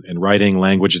weapon. In writing,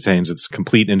 language attains its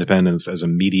complete independence as a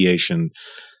mediation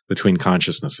between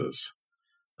consciousnesses.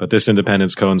 But this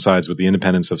independence coincides with the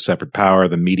independence of separate power,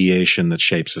 the mediation that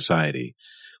shapes society.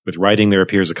 With writing, there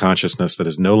appears a consciousness that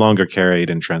is no longer carried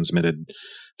and transmitted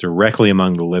directly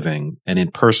among the living, and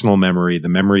in personal memory, the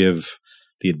memory of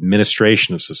the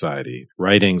administration of society.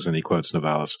 Writings, and he quotes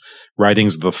Novalis,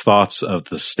 writings are the thoughts of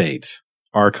the state.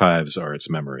 Archives are its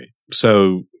memory.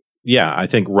 So, yeah, I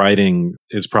think writing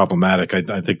is problematic.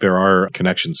 I think there are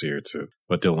connections here to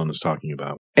what Dylan is talking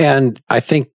about. And I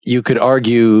think you could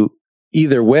argue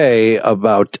either way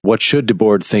about what should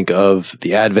Debord think of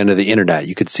the advent of the internet.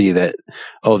 You could see that,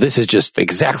 this is just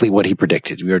exactly what he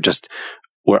predicted.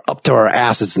 We're up to our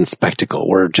asses in spectacle.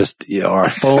 We're just, our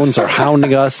phones are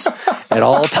hounding us at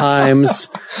all times.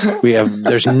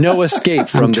 There's no escape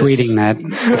from tweeting that.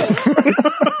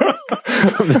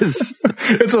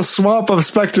 It's a swamp of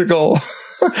spectacle.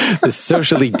 This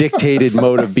socially dictated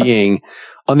mode of being.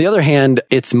 On the other hand,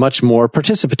 it's much more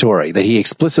participatory, that he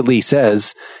explicitly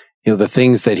says, the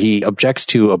things that he objects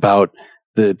to about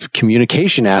the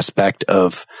communication aspect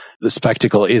of the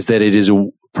spectacle is that it is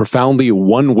profoundly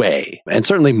one way. And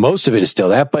certainly most of it is still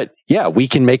that. But yeah, we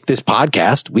can make this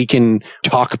podcast. We can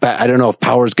talk about, I don't know if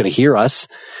power is going to hear us.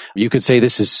 You could say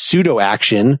this is pseudo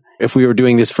action. If we were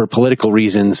doing this for political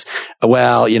reasons,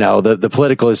 well, the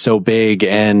political is so big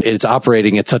and it's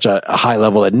operating at such a high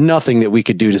level that nothing that we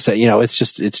could do to say,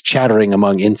 it's chattering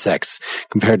among insects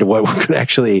compared to what could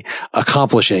actually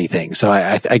accomplish anything. So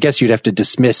I guess you'd have to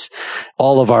dismiss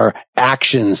all of our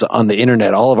actions on the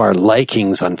internet, all of our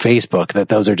likings on Facebook, that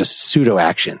those are just pseudo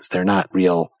actions. They're not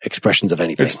real expressions of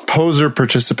anything. It's poser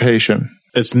participation.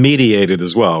 It's mediated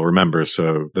as well, remember.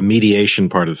 So the mediation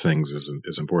part of things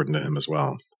is important to him as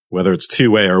well, whether it's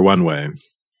two-way or one-way.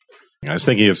 I was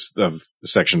thinking of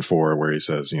section 4 where he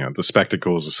says, the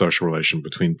spectacle is a social relation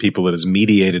between people that is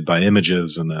mediated by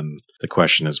images. And then the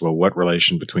question is, well, what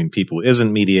relation between people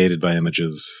isn't mediated by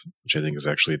images? Which I think is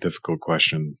actually a difficult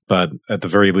question. But at the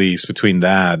very least, between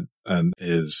that and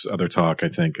his other talk, I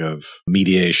think, of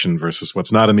mediation versus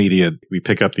what's not immediate, we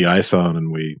pick up the iPhone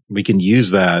and we can use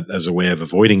that as a way of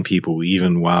avoiding people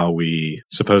even while we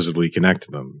supposedly connect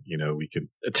to them. We can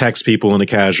text people in a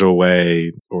casual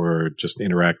way or just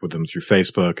interact with them through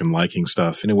Facebook and liking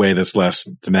stuff in a way that's less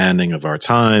demanding of our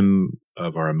time,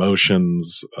 of our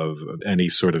emotions, of any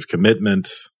sort of commitment.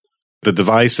 The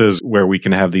devices where we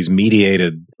can have these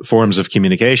mediated forms of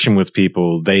communication with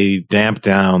people, they damp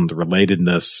down the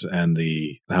relatedness and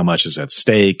how much is at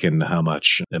stake and how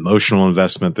much emotional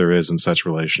investment there is in such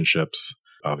relationships.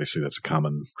 Obviously, that's a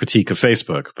common critique of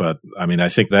Facebook, but I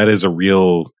think that is a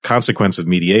real consequence of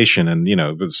mediation. And,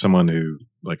 as someone who,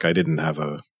 I didn't have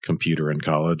a computer in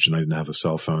college and I didn't have a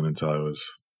cell phone until I was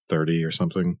 30 or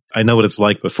something. I know what it's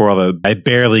like before all that. I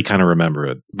barely kind of remember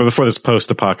it. But before this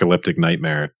post-apocalyptic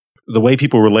nightmare, the way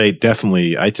people relate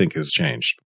definitely, I think, has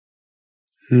changed.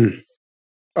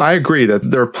 I agree that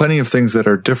there are plenty of things that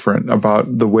are different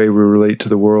about the way we relate to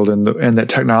the world, and that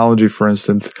technology, for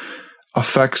instance,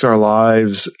 affects our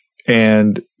lives,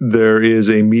 and there is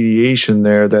a mediation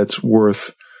there that's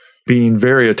worth being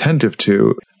very attentive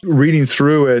to. Reading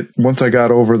through it, once I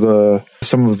got over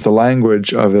some of the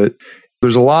language of it,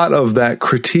 there's a lot of that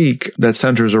critique that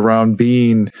centers around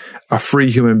being a free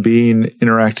human being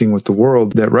interacting with the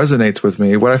world that resonates with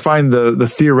me. What I find the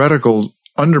theoretical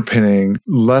underpinning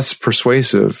less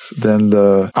persuasive than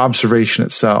the observation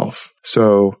itself.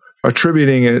 So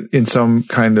attributing it in some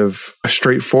kind of a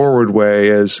straightforward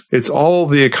way as it's all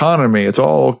the economy, it's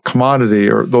all commodity,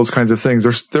 or those kinds of things.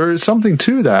 There is something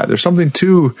to that. There's something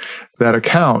to that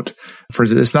account. For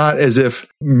instance, it's not as if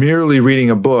merely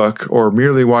reading a book or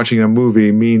merely watching a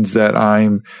movie means that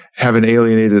I'm have an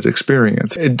alienated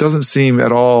experience. It doesn't seem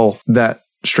at all that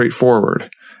straightforward.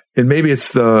 And maybe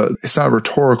it's not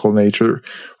rhetorical nature.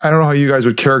 I don't know how you guys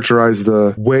would characterize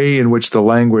the way in which the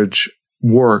language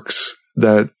works,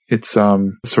 that it's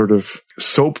sort of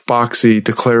soapboxy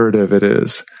declarative it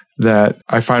is, that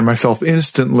I find myself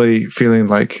instantly feeling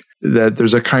like that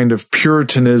there's a kind of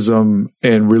puritanism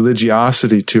and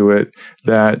religiosity to it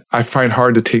that I find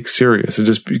hard to take serious.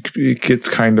 It gets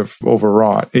kind of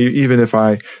overwrought. Even if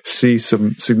I see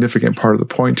some significant part of the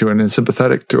point to it and is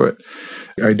sympathetic to it,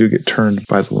 I do get turned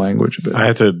by the language a bit. I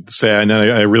have to say, I know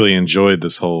I really enjoyed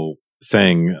this whole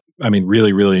thing.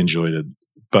 Really, really enjoyed it.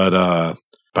 But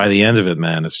by the end of it,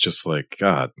 man, it's just like,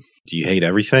 God, do you hate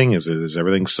everything? Does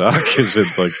everything suck? Is it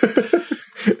like...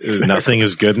 Exactly. Nothing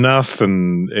is good enough,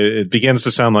 and it begins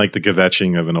to sound like the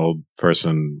kvetching of an old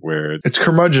person where it's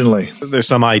curmudgeonly. There's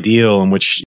some ideal in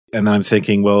which, and then I'm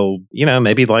thinking, well,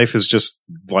 maybe life is just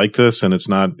like this and it's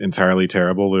not entirely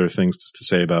terrible. There are things to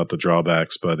say about the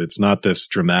drawbacks, but it's not this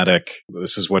dramatic,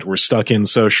 this is what we're stuck in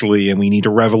socially and we need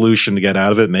a revolution to get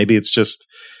out of it. Maybe it's just,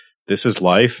 this is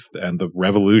life and the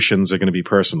revolutions are going to be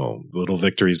personal. The little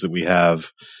victories that we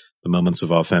have, the moments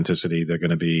of authenticity, they're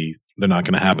not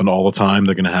going to happen all the time.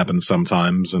 They're going to happen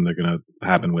sometimes, and they're going to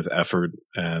happen with effort.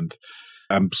 And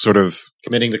I'm sort of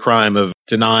committing the crime of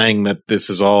denying that this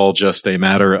is all just a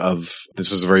matter of,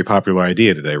 this is a very popular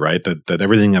idea today, right? That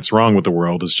everything that's wrong with the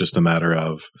world is just a matter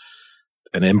of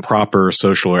an improper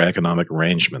social or economic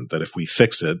arrangement, that if we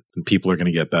fix it, then people are going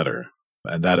to get better.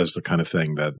 And that is the kind of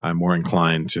thing that I'm more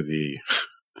inclined to the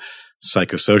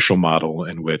psychosocial model,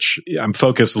 in which I'm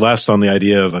focused less on the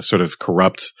idea of a sort of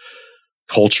corrupt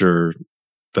culture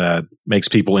that makes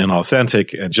people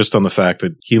inauthentic, and just on the fact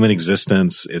that human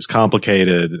existence is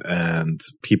complicated and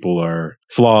people are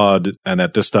flawed, and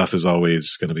that this stuff is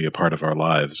always going to be a part of our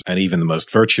lives. And even the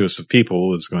most virtuous of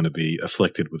people is going to be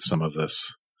afflicted with some of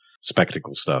this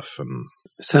spectacle stuff. And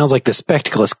sounds like the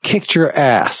spectacle has kicked your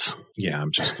ass. Yeah,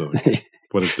 I'm just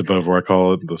what does Debord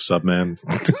call it? The subman.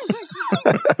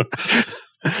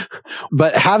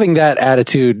 But having that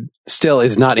attitude still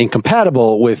is not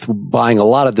incompatible with buying a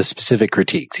lot of the specific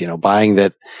critiques, buying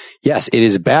that, yes, it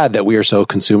is bad that we are so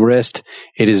consumerist.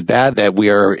 It is bad that we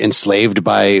are enslaved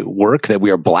by work, that we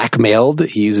are blackmailed.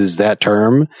 He uses that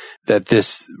term, that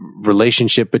this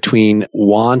relationship between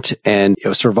want and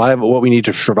survival, what we need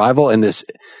to survival, and this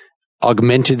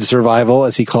augmented survival,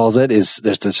 as he calls it, is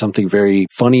there's something very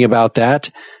funny about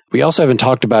that. We also haven't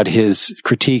talked about his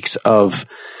critiques of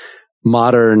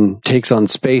modern takes on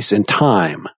space and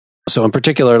time. So in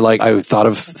particular, I thought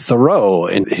of Thoreau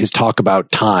and his talk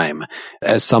about time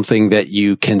as something that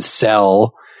you can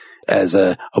sell as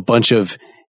a bunch of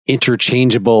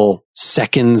interchangeable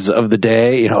seconds of the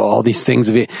day, all these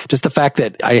things. Just the fact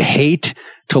that I hate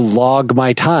to log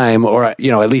my time or, at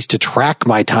least to track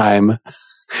my time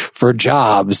for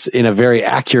jobs in a very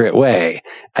accurate way.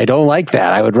 I don't like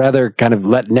that. I would rather kind of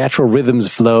let natural rhythms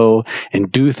flow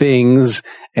and do things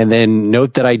and then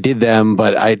note that I did them,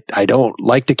 but I don't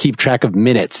like to keep track of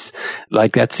minutes.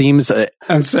 Like that seems...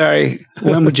 I'm sorry.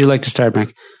 When would you like to start,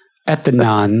 Mike? At the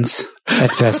Nons,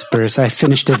 at Vespers. I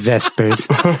finished at Vespers.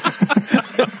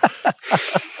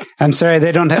 I'm sorry,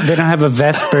 they don't have a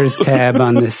Vespers tab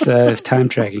on this time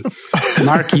tracking.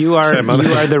 Mark, you are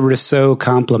the Rousseau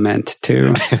complement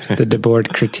to the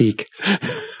Debord critique.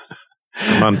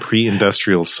 I'm on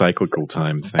pre-industrial cyclical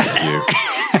time. Thank you.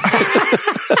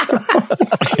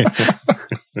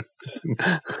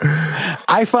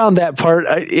 I found that part,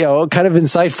 kind of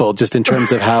insightful, just in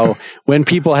terms of how when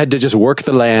people had to just work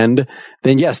the land,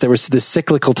 then yes, there was this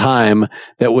cyclical time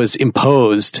that was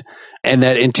imposed. And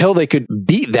that until they could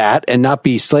beat that and not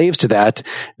be slaves to that,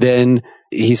 then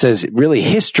he says really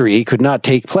history could not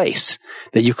take place,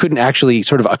 that you couldn't actually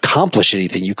sort of accomplish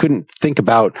anything. You couldn't think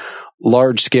about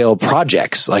large scale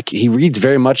projects. Like he reads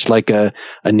very much like a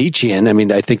Nietzschean. I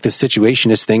mean, I think the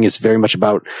situationist thing is very much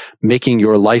about making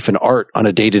your life an art on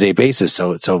a day-to-day basis.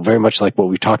 So very much like what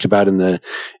we've talked about in the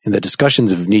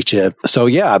discussions of Nietzsche. So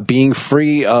yeah, being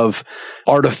free of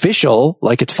artificial,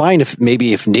 like it's fine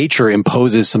if nature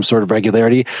imposes some sort of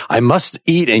regularity. I must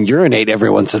eat and urinate every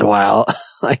once in a while.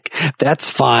 Like that's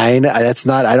fine. I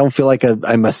don't feel like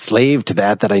I'm a slave to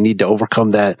that I need to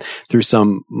overcome that through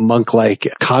some monk-like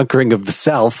conquering of the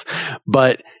self.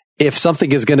 But if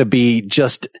something is going to be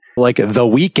just like the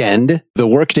weekend, the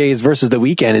work days versus the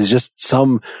weekend is just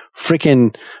some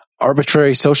freaking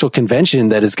arbitrary social convention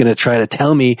that is going to try to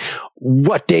tell me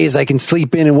what days I can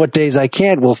sleep in and what days I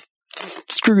can't. Well,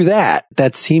 screw that.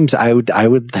 That seems I would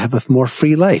have a more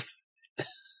free life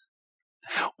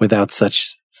without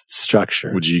such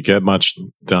structure. Would you get much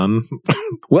done?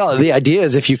 Well, the idea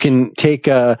is if you can take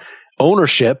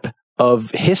ownership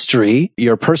of history,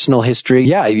 your personal history,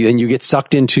 then you get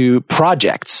sucked into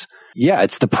projects. Yeah,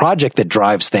 it's the project that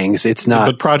drives things. It's not.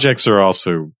 But projects are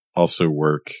also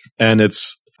work. And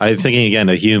I'm thinking again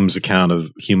of Hume's account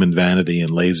of human vanity and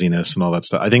laziness and all that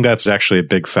stuff. I think that's actually a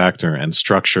big factor, and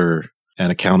structure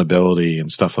and accountability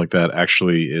and stuff like that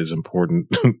actually is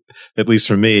important, at least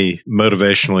for me,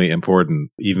 motivationally important,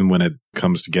 even when it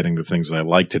comes to getting the things that I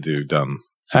like to do done.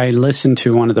 I listened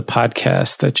to one of the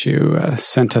podcasts that you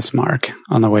sent us, Mark,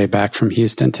 on the way back from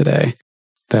Houston today.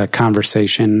 The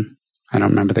conversation, I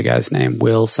don't remember the guy's name,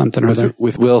 Will something or other.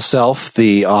 With Will Self,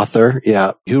 the author,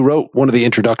 who wrote one of the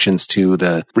introductions to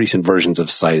the recent versions of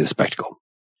Society of the Spectacle.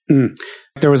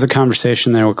 There was a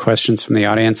conversation, there were questions from the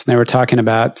audience, and they were talking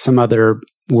about some other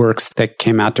works that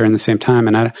came out during the same time.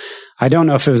 And I don't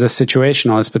know if it was a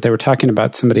situationalist, but they were talking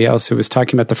about somebody else who was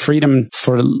talking about the freedom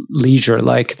for leisure,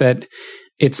 like that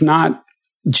it's not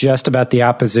just about the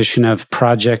opposition of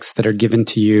projects that are given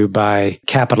to you by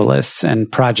capitalists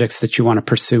and projects that you want to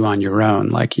pursue on your own.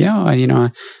 Like,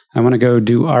 I want to go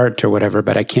do art or whatever,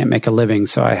 but I can't make a living,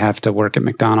 so I have to work at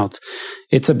McDonald's.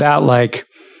 It's about like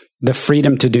the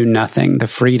freedom to do nothing, the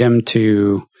freedom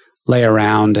to lay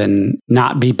around and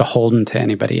not be beholden to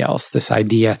anybody else. This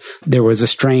idea, there was a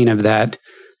strain of that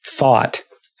thought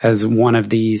as one of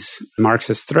these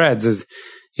Marxist threads is,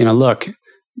 look,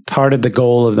 part of the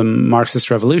goal of the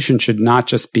Marxist revolution should not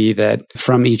just be that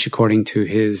from each according to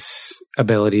his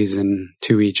abilities and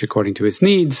to each according to his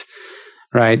needs,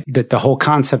 right? That the whole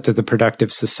concept of the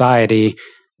productive society,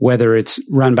 whether it's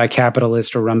run by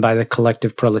capitalists or run by the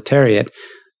collective proletariat,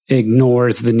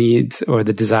 ignores the needs or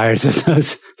the desires of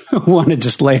those who want to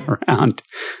just lay around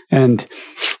and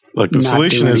look. The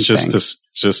solution is just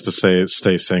to say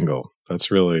stay single.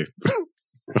 That's really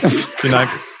you're not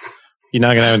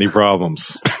gonna have any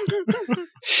problems.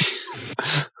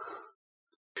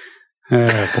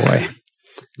 Oh boy,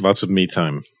 lots of me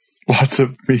time. Lots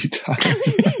of me time.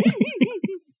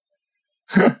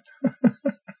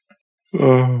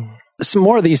 Oh. Some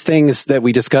more of these things that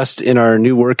we discussed in our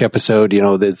new work episode,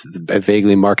 this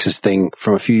vaguely Marxist thing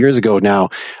from a few years ago now,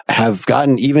 have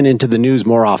gotten even into the news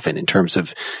more often in terms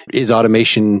of, is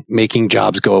automation making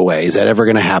jobs go away? Is that ever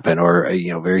going to happen? Or,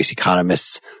 various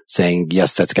economists saying,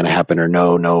 yes, that's going to happen, or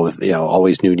no,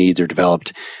 always new needs are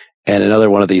developed. And another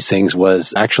one of these things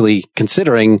was actually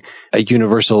considering a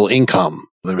universal income.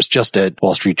 There was just a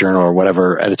Wall Street Journal or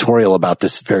whatever editorial about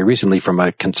this very recently from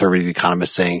a conservative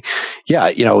economist saying,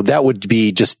 that would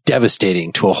be just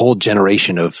devastating to a whole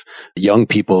generation of young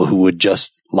people who would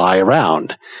just lie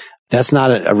around. That's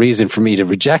not a reason for me to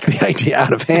reject the idea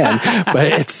out of hand, but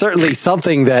it's certainly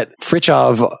something that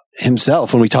Fritjof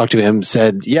himself, when we talked to him,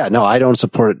 said, yeah, no, I don't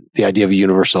support the idea of a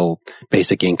universal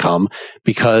basic income,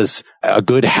 because a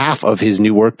good half of his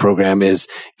new work program is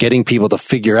getting people to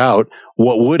figure out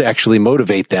what would actually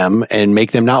motivate them and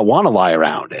make them not want to lie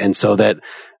around. And so that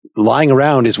lying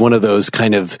around is one of those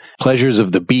kind of pleasures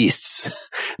of the beasts,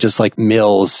 just like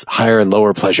Mill's higher and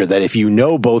lower pleasure, that if you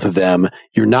know both of them,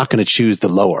 you're not going to choose the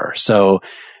lower. So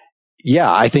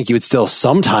yeah, I think you would still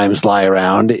sometimes lie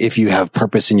around if you have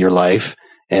purpose in your life,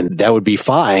 and that would be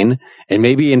fine. And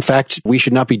maybe, in fact, we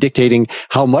should not be dictating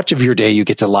how much of your day you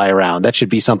get to lie around. That should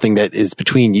be something that is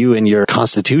between you and your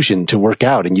constitution to work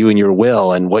out, and you and your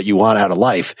will and what you want out of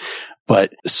life.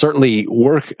 But certainly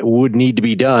work would need to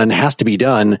be done, has to be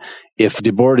done, if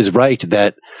Debord is right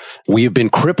that we have been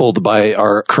crippled by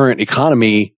our current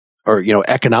economy or,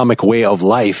 economic way of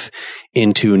life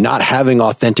into not having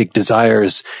authentic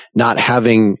desires, not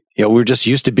having, we're just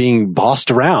used to being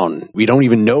bossed around. We don't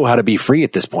even know how to be free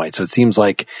at this point. So it seems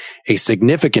like a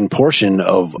significant portion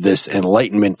of this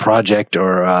enlightenment project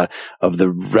or of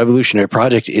the revolutionary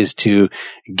project is to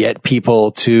get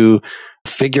people to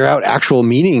figure out actual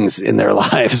meanings in their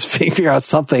lives, figure out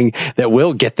something that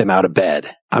will get them out of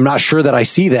bed. I'm not sure that I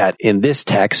see that in this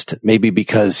text, maybe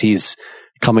because he's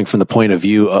coming from the point of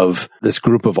view of this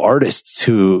group of artists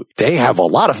who they have a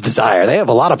lot of desire. They have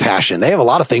a lot of passion. They have a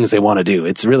lot of things they want to do.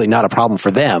 It's really not a problem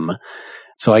for them.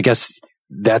 So I guess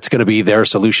that's going to be their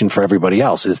solution for everybody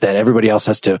else, is that everybody else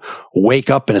has to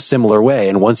wake up in a similar way.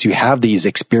 And once you have these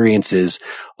experiences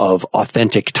of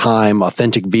authentic time,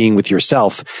 authentic being with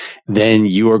yourself, then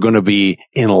you are going to be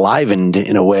enlivened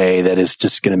in a way that is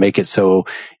just going to make it so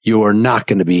you are not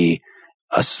going to be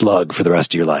a slug for the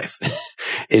rest of your life.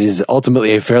 It is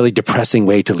ultimately a fairly depressing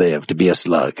way to live, to be a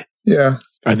slug. Yeah.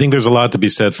 I think there's a lot to be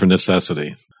said for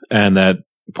necessity, and that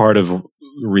part of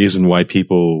the reason why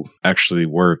people actually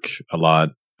work a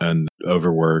lot and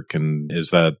overwork and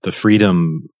is that the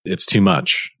freedom, it's too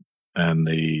much. And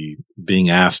the being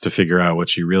asked to figure out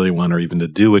what you really want or even to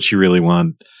do what you really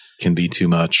want can be too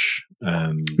much.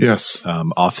 And yes,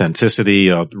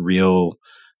 authenticity, real,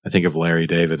 I think of Larry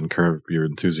David and Curb Your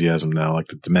Enthusiasm now, like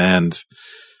the demand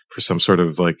for some sort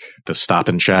of like the stop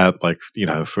and chat, like,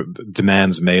 for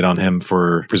demands made on him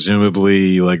for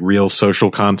presumably like real social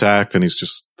contact. And he's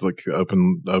just like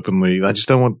openly, I just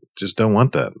don't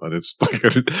want that. But it's like,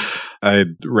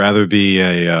 I'd rather be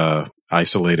a,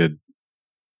 isolated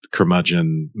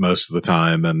curmudgeon most of the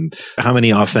time. And how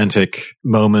many authentic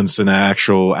moments and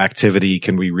actual activity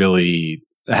can we really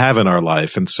have in our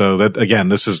life? And so that, again,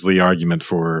 this is the argument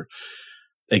for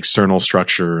external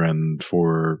structure and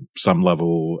for some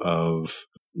level of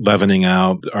leavening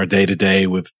out our day to day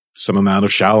with some amount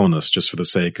of shallowness just for the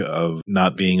sake of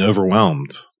not being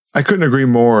overwhelmed. I couldn't agree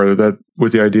more that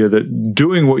with the idea that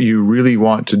doing what you really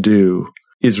want to do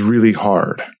is really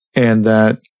hard, and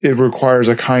that it requires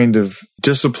a kind of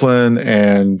discipline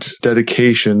and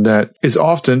dedication that is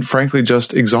often, frankly,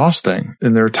 just exhausting.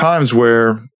 And there are times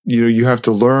where, you have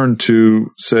to learn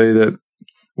to say that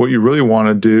what you really want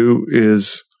to do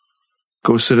is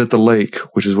go sit at the lake,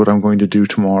 which is what I'm going to do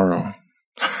tomorrow.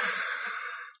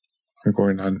 I'm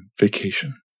going on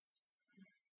vacation,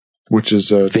 which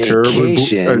is a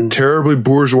terribly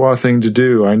bourgeois thing to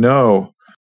do. I know.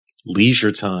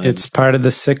 Leisure time. It's part of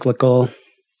the cyclical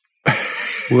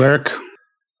work,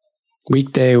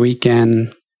 weekday,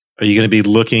 weekend. Are you going to be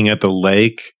looking at the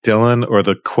lake, Dylan, or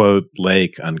the quote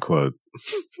lake, unquote?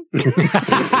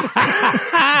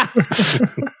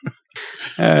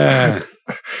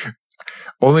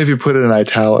 Only if you put it in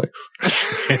italics.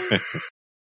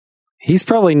 He's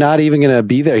probably not even going to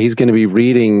be there. He's going to be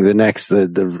reading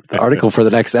the article for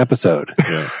the next episode.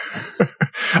 Yeah.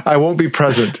 I won't be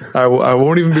present. I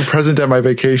won't even be present at my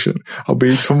vacation. I'll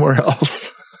be somewhere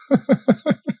else.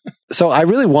 So I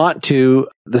really want the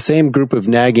same group of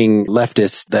nagging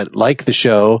leftists that like the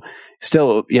show.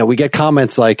 Still, we get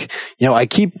comments like, I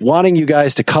keep wanting you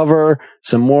guys to cover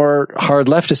some more hard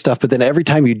leftist stuff, but then every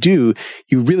time you do,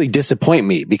 you really disappoint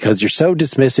me because you're so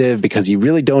dismissive, because you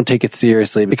really don't take it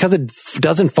seriously, because it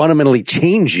doesn't fundamentally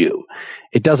change you.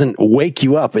 It doesn't wake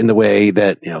you up in the way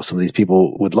that, some of these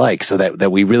people would like, so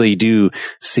that we really do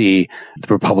see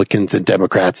the Republicans and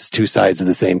Democrats as two sides of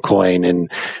the same coin,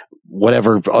 and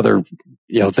whatever other,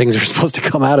 things are supposed to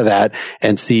come out of that,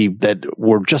 and see that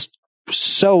we're just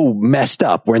so messed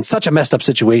up. We're in such a messed up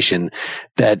situation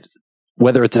that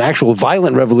whether it's an actual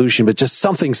violent revolution, but just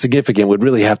something significant would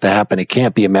really have to happen. It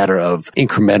can't be a matter of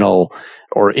incremental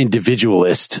or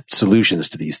individualist solutions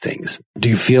to these things. Do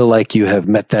you feel like you have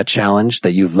met that challenge,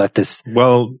 that you've let this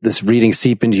reading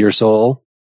seep into your soul?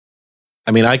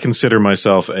 I mean, I consider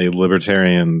myself a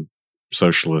libertarian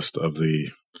socialist of the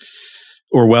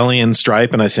Orwellian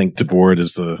stripe, and I think Debord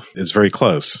is very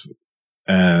close.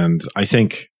 And I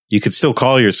think you could still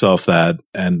call yourself that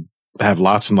and have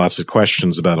lots and lots of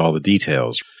questions about all the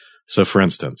details. So, for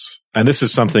instance, and this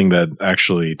is something that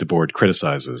actually Debord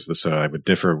criticizes, so I would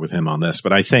differ with him on this,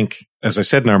 but I think, as I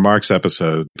said in our Marx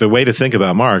episode, the way to think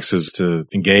about Marx is to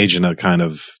engage in a kind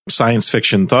of science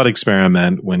fiction thought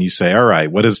experiment when you say, all right,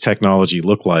 what does technology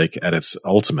look like at its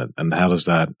ultimate, and how does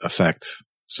that affect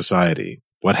society?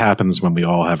 What happens when we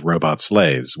all have robot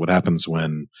slaves? What happens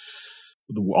when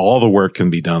all the work can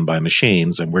be done by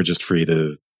machines and we're just free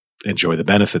to enjoy the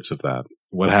benefits of that?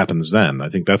 What happens then? I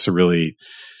think that's a really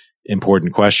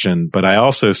important question. But I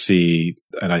also see,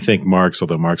 and I think Marx,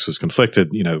 although Marx was conflicted,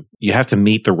 you have to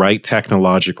meet the right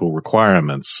technological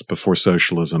requirements before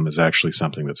socialism is actually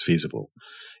something that's feasible.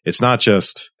 It's not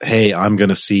just, hey, I'm going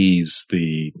to seize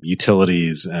the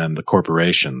utilities and the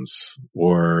corporations,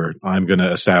 or I'm going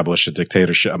to establish a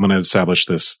dictatorship. I'm going to establish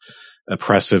this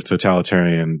oppressive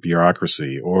totalitarian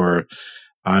bureaucracy, or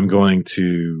I'm going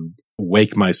to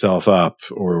wake myself up,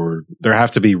 or there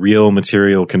have to be real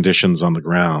material conditions on the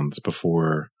ground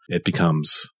before it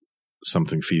becomes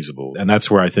something feasible. And that's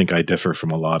where I think I differ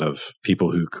from a lot of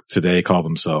people who today call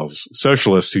themselves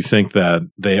socialists, who think that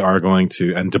they are going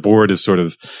to, and Debord is sort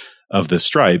of this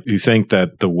stripe, who think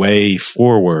that the way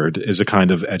forward is a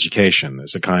kind of education,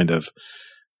 is a kind of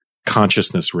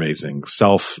consciousness raising,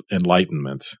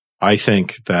 self-enlightenment. I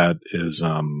think that is,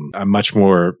 I'm much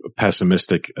more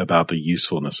pessimistic about the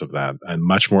usefulness of that, and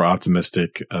much more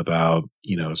optimistic about,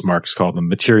 as Marx called them,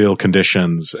 material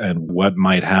conditions and what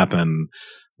might happen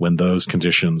when those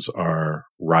conditions are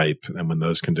ripe and when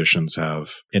those conditions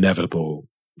have inevitable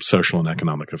social and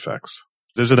economic effects.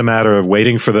 Is it a matter of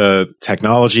waiting for the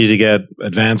technology to get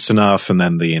advanced enough, and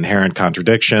then the inherent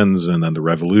contradictions, and then the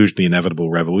revolution, the inevitable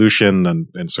revolution,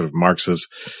 and sort of Marx's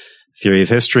theory of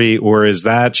history? Or is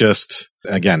that just,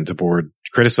 again, Debord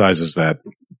criticizes that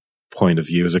point of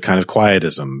view as a kind of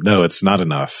quietism? No, it's not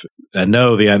enough. And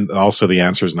no, the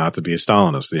answer is not to be a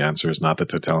Stalinist. The answer is not the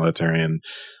totalitarian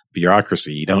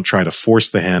bureaucracy. You don't try to force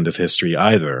the hand of history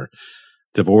either.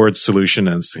 Debord's solution,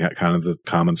 and it's kind of the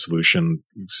common solution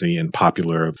you see in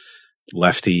popular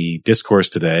lefty discourse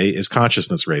today, is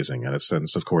consciousness raising. And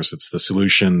of course, it's the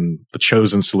solution, the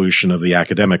chosen solution of the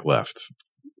academic left.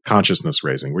 Consciousness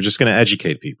raising. We're just going to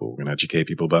educate people. We're going to educate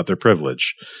people about their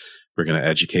privilege. We're going to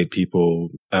educate people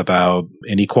about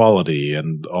inequality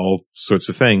and all sorts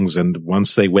of things. And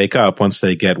once they wake up, once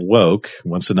they get woke,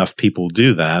 once enough people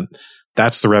do that,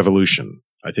 that's the revolution.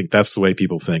 I think that's the way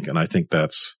people think. And I think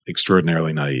that's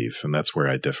extraordinarily naive. And that's where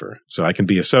I differ. So I can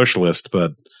be a socialist,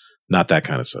 but not that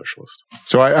kind of socialist.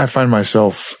 So I find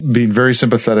myself being very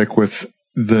sympathetic with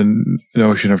the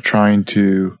notion of trying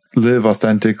to live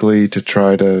authentically, to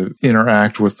try to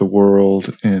interact with the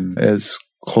world in as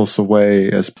close a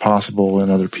way as possible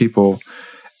and other people.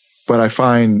 But I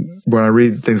find when I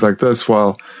read things like this,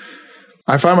 while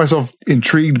I find myself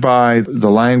intrigued by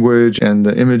the language and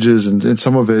the images, and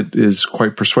some of it is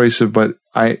quite persuasive, but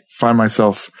I find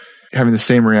myself having the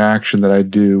same reaction that I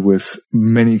do with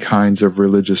many kinds of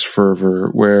religious fervor,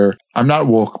 where I'm not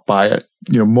woke by it.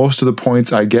 Most of the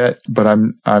points I get, but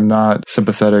I'm not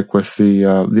sympathetic with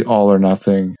the all or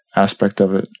nothing aspect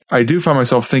of it. I do find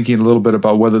myself thinking a little bit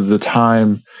about whether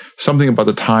something about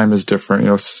the time is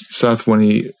different. Seth, when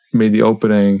he made the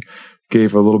opening,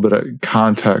 gave a little bit of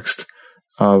context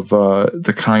of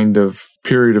the kind of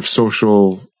period of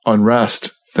social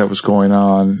unrest that was going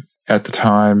on at the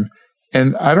time.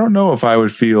 And I don't know if I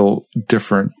would feel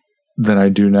different than I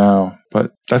do now,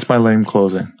 but that's my lame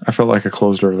closing. I felt like I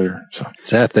closed earlier. So,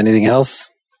 Seth, anything else?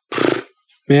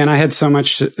 Man, I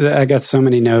got so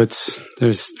many notes.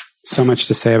 There's so much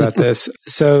to say about this.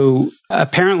 So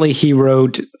apparently he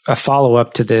wrote a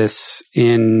follow-up to this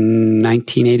in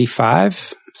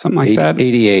 1985, something like that.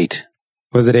 88.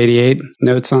 Was it 88?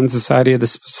 Notes on Society of the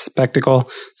Spectacle.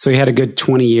 So he had a good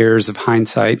 20 years of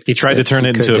hindsight. He tried to turn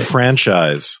it into a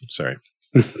franchise. Sorry.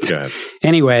 Go ahead.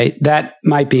 Anyway, that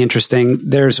might be interesting.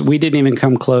 We didn't even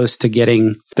come close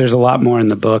to there's a lot more in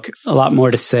the book, a lot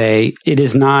more to say. It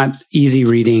is not easy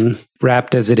reading,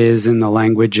 wrapped as it is in the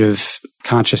language of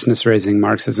consciousness raising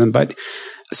Marxism. But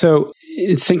so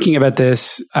thinking about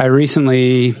this, I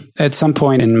recently, at some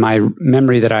point in my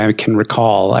memory that I can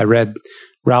recall, I read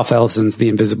Ralph Ellison's The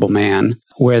Invisible Man,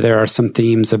 where there are some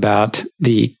themes about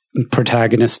the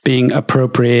protagonist being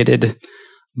appropriated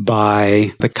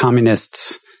by the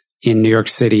communists in New York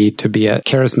City to be a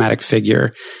charismatic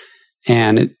figure.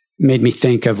 And it made me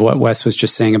think of what Wes was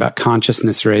just saying about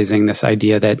consciousness raising, this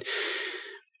idea that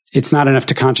it's not enough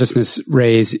to consciousness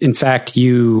raise. In fact,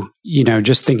 you know,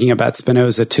 just thinking about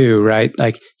Spinoza too, right?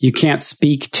 Like you can't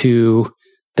speak to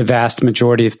the vast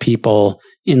majority of people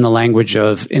in the language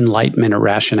of enlightenment or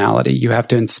rationality. You have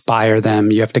to inspire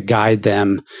them. You have to guide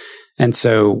them. And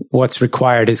so what's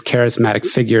required is charismatic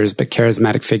figures, but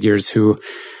charismatic figures who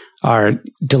are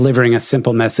delivering a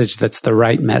simple message that's the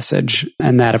right message.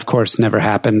 And that, of course, never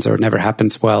happens or never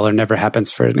happens well or never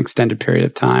happens for an extended period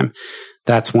of time.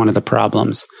 That's one of the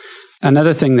problems.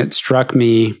 Another thing that struck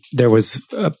me, there was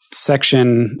a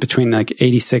section between like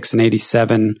 86 and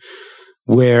 87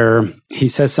 where he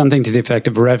says something to the effect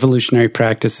of revolutionary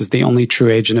practice is the only true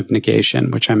agent of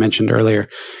negation, which I mentioned earlier.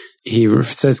 He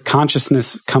says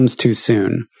consciousness comes too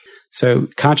soon. So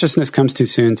consciousness comes too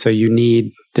soon, so you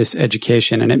need this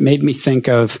education. And it made me think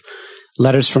of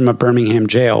Letters from a Birmingham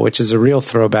Jail, which is a real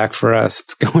throwback for us.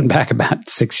 It's going back about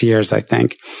 6 years, I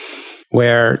think,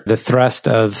 where the thrust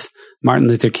of Martin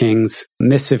Luther King's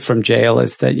missive from jail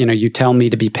is that, you know, you tell me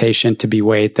to be patient, to be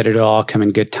wait, that it'll all come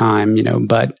in good time, you know,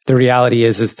 but the reality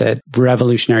is that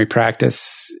revolutionary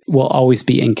practice will always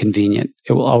be inconvenient.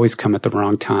 It will always come at the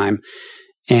wrong time.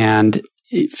 And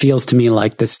it feels to me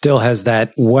like this still has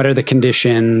that, what are the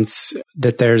conditions,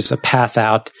 that there's a path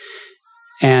out.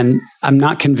 And I'm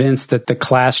not convinced that the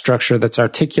class structure that's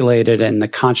articulated and the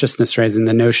consciousness raising,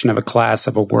 the notion of a class,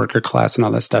 of a worker class and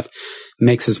all that stuff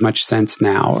makes as much sense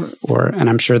now. And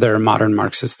I'm sure there are modern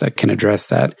Marxists that can address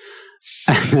that.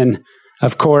 And then,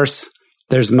 of course,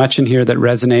 there's much in here that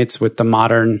resonates with the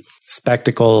modern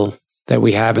spectacle that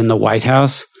we have in the White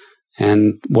House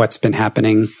and what's been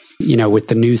happening, you know, with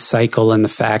the news cycle and the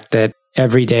fact that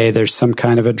every day there's some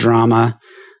kind of a drama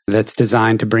that's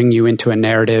designed to bring you into a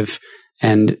narrative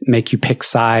and make you pick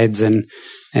sides and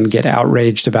get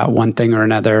outraged about one thing or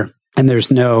another. And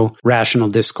there's no rational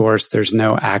discourse. There's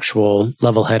no actual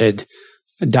level-headed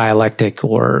dialectic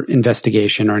or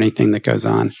investigation or anything that goes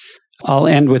on. I'll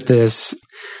end with this.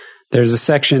 There's a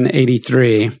section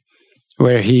 83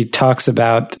 where he talks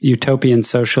about utopian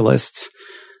socialists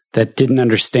that didn't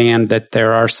understand that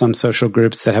there are some social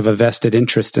groups that have a vested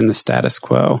interest in the status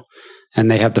quo, and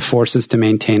they have the forces to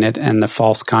maintain it and the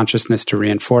false consciousness to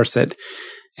reinforce it.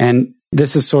 And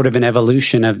this is sort of an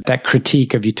evolution of that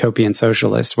critique of utopian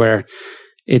socialists, where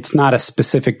it's not a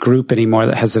specific group anymore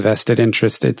that has a vested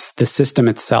interest. It's the system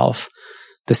itself,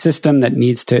 the system that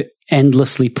needs to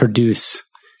endlessly produce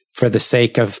for the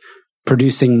sake of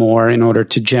producing more in order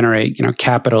to generate, you know,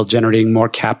 capital, generating more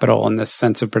capital in this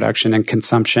sense of production and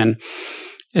consumption.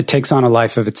 It takes on a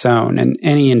life of its own. And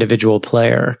any individual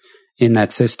player in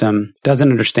that system doesn't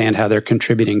understand how they're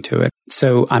contributing to it.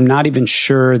 So I'm not even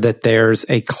sure that there's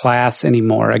a class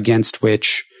anymore against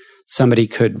which somebody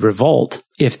could revolt.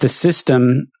 If the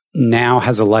system now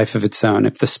has a life of its own,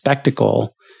 if the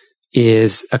spectacle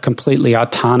is a completely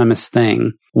autonomous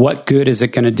thing, what good is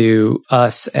it going to do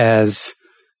us as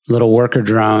little worker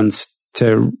drones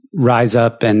to rise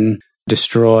up and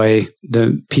destroy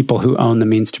the people who own the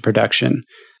means to production?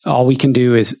 All we can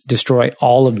do is destroy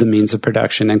all of the means of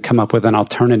production and come up with an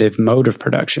alternative mode of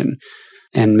production.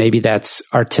 And maybe that's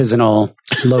artisanal,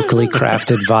 locally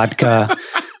crafted vodka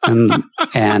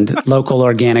and local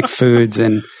organic foods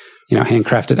and, you know,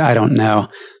 handcrafted. I don't know.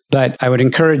 But I would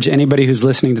encourage anybody who's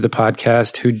listening to the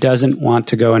podcast who doesn't want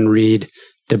to go and read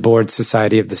Debord's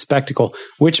Society of the Spectacle,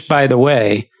 which, by the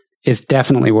way, is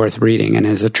definitely worth reading and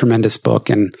is a tremendous book.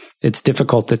 And it's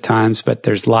difficult at times, but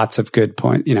there's lots of good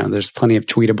there's plenty of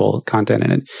tweetable content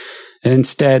in it. And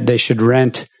instead, they should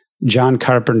rent John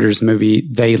Carpenter's movie,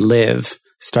 They Live,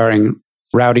 starring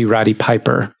Rowdy Roddy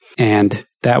Piper. And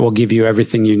that will give you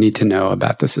everything you need to know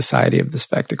about the Society of the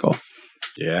Spectacle.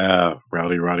 Yeah,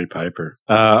 Rowdy Roddy Piper.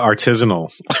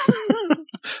 Artisanal.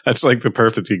 That's like the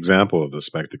perfect example of the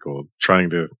spectacle, trying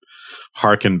to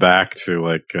harken back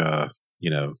to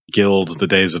guild, the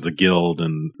days of the guild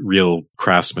and real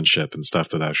craftsmanship and stuff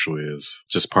that actually is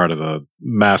just part of a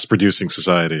mass producing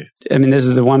society. I mean, this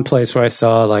is the one place where I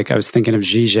saw, I was thinking of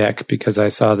Zizek because I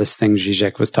saw this thing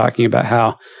Zizek was talking about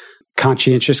how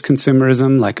conscientious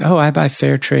consumerism, I buy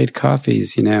fair trade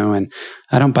coffees, and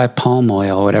I don't buy palm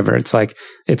oil or whatever. It's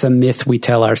it's a myth we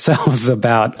tell ourselves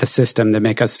about the system that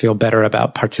make us feel better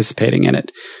about participating in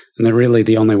it. And they're really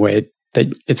the only way that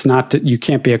it's not, you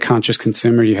can't be a conscious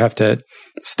consumer. You have to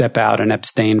step out and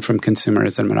abstain from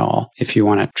consumerism at all if you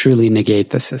want to truly negate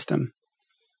the system.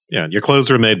 Yeah. Your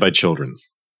clothes are made by children.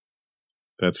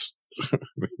 That's.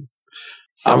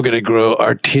 I'm going to grow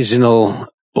artisanal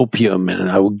opium and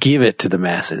I will give it to the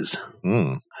masses.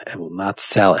 I will not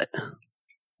sell it.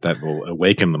 That will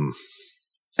awaken them.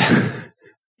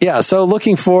 Yeah. So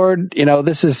looking forward,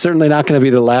 this is certainly not going to be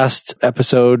the last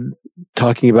episode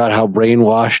talking about how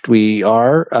brainwashed we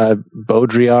are.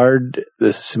 Baudrillard,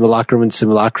 the Simulacrum and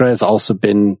Simulacra has also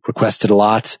been requested a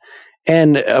lot.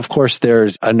 And of course,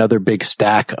 there's another big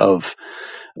stack of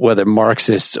whether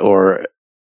Marxists or,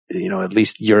 at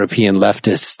least European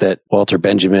leftists that Walter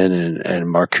Benjamin and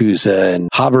Marcuse and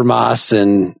Habermas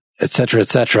and et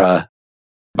cetera,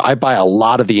 I buy a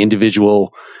lot of the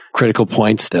individual critical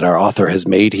points that our author has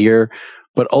made here,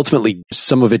 but ultimately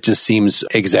some of it just seems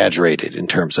exaggerated in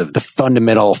terms of the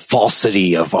fundamental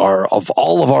falsity of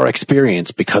all of our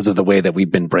experience because of the way that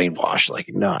we've been brainwashed. Like,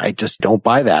 no, I just don't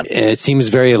buy that. And it seems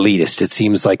very elitist. It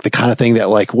seems like the kind of thing that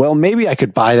like, well, maybe I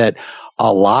could buy that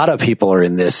a lot of people are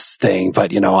in this thing,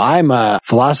 but I'm a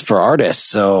philosopher artist,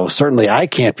 so certainly I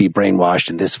can't be brainwashed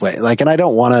in this way. Like, and I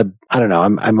don't want to, I don't know,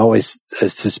 I'm always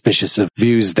suspicious of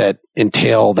views that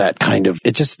entail that kind of,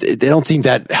 they don't seem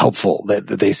that helpful, that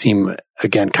they seem,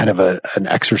 again, kind of an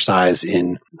exercise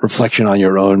in reflection on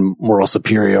your own moral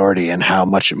superiority and how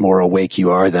much more awake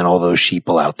you are than all those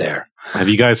sheeple out there. Have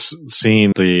you guys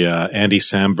seen the Andy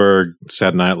Samberg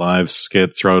Saturday Night Live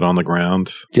skit, Throw It on the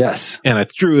Ground? Yes. And I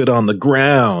threw it on the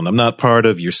ground. I'm not part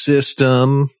of your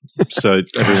system. So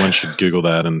everyone should Google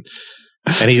that. And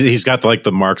he's got like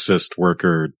the Marxist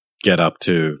worker get up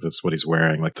too. That's what he's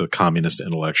wearing, like the communist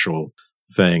intellectual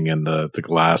thing and the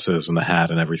glasses and the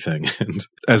hat and everything. And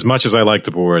as much as I like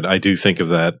Debord, I do think of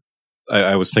that.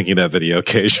 I was thinking of that video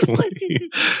occasionally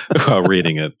while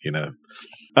reading it,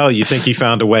 Oh, you think he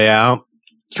found a way out?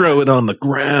 Throw it on the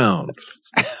ground.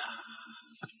 It's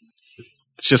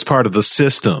just part of the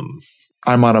system.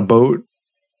 I'm on a boat.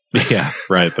 Yeah,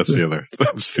 right. That's the other.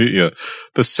 That's the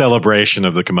celebration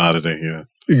of the commodity. Yeah,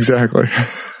 exactly.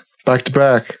 Back to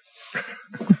back.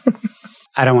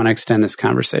 I don't want to extend this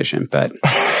conversation, but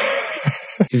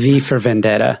V for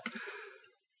vendetta.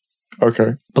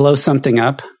 Okay. Blow something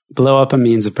up. Blow up a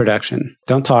means of production.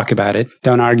 Don't talk about it.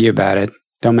 Don't argue about it.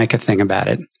 Don't make a thing about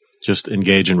it. Just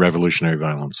engage in revolutionary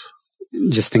violence.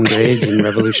 Just engage in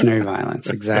revolutionary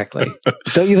violence. Exactly.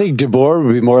 Don't you think Debord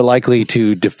would be more likely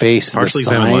to deface the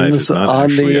signs on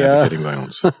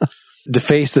the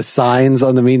deface the signs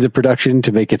on the means of production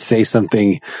to make it say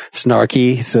something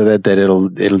snarky so that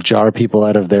it'll jar people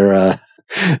out of their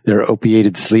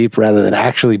opiated sleep rather than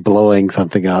actually blowing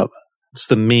something up? It's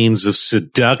the means of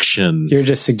seduction. You're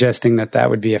just suggesting that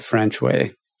would be a French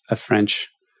way. A French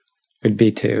would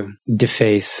be to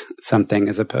deface something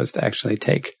as opposed to actually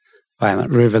take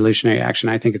violent revolutionary action.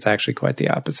 I think it's actually quite the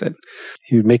opposite.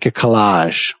 You would make a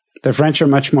collage. The French are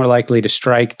much more likely to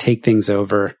strike, take things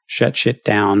over, shut shit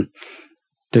down,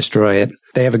 destroy it.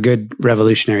 They have a good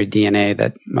revolutionary DNA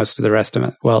that most of the rest of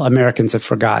it, Americans have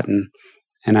forgotten,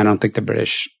 and I don't think the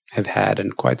British have had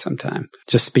in quite some time.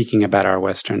 Just speaking about our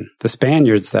Western. The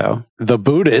Spaniards, though. The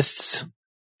Buddhists,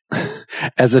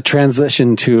 as a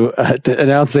transition to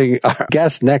announcing our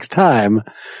guest next time,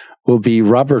 will be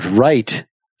Robert Wright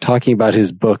talking about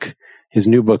his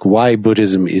new book, Why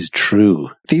Buddhism is True.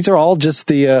 These are all just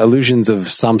the illusions of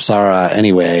samsara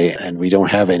anyway, and we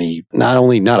don't have any, not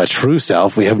only not a true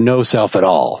self, we have no self at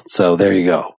all. So there you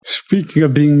go. Speaking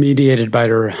of being mediated by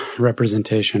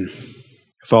representation.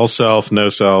 False self, no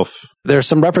self. There are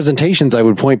some representations I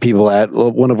would point people at,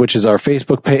 one of which is our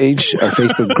Facebook page, our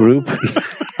Facebook group,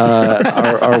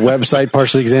 our website,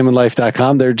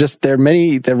 partiallyexaminedlife.com. There are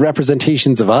many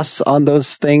representations of us on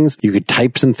those things. You could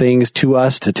type some things to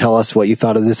us to tell us what you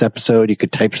thought of this episode. You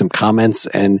could type some comments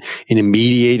and in a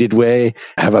mediated way,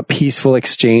 have a peaceful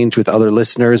exchange with other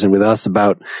listeners and with us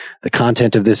about the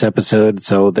content of this episode.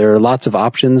 So there are lots of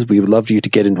options. We would love you to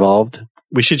get involved.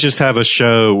 We should just have a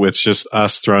show with just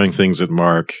us throwing things at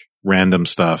Mark, random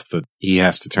stuff that he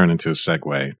has to turn into a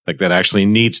segue, like that actually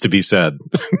needs to be said.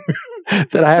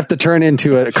 That I have to turn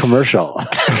into a commercial.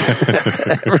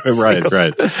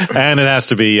 Right. And it has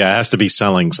to be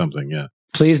selling something. Yeah.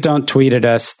 Please don't tweet at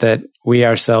us that we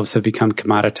ourselves have become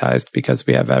commoditized because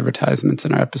we have advertisements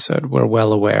in our episode. We're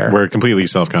well aware. We're completely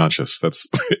self-conscious.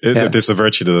 There's a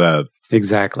virtue to that.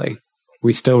 Exactly.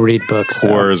 We still read books.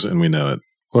 Whores, and we know it.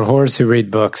 We're whores who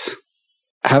read books.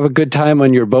 Have a good time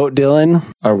on your boat, Dylan.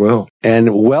 I will.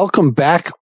 And welcome back,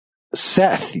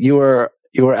 Seth. You are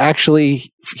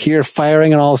actually here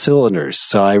firing on all cylinders.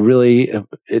 So I really,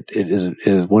 it is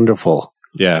wonderful.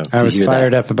 Yeah. I was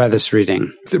fired up by this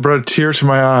reading. It brought a tear to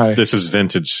my eye. This is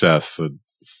vintage Seth.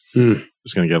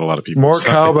 It's going to get a lot of people. More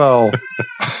cowbell.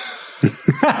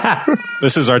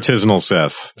 This is artisanal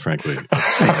Seth, frankly.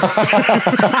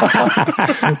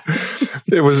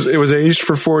 It was aged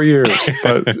for 4 years,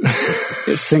 but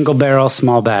single barrel,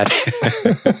 small batch.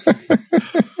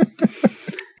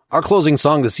 Our closing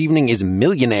song this evening is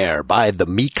Millionaire by the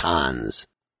Mekons.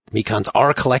 Mekons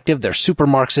are a collective. They're super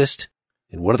Marxist.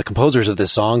 And one of the composers of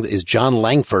this song is John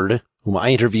Langford, whom I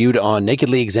interviewed on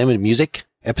Nakedly Examined Music,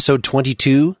 episode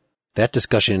 22. That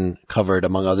discussion covered,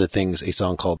 among other things, a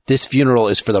song called This Funeral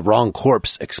is for the Wrong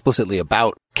Corpse, explicitly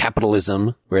about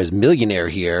capitalism, whereas Millionaire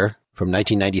here, from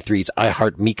 1993's I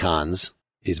Heart Mekons,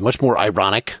 is much more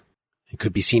ironic and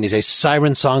could be seen as a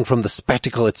siren song from the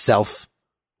spectacle itself,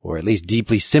 or at least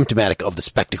deeply symptomatic of the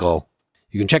spectacle.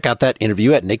 You can check out that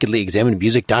interview at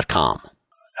nakedlyexaminedmusic.com.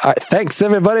 All right, thanks,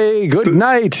 everybody. Good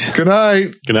night. Good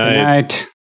night. Good night. Good night.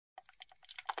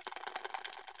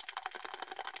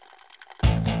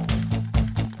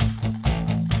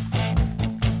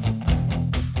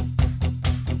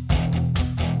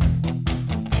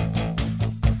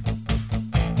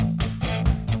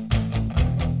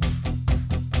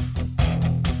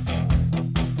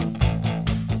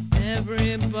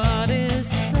 Everybody's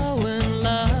so in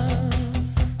love,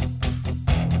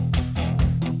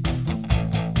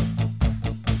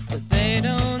 but they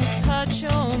don't touch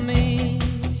or meet.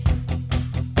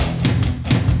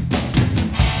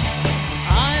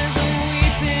 Eyes are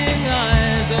weeping,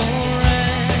 eyes are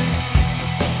red.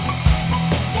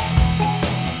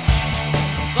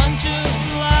 A bunch of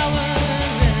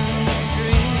flowers in the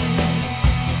street.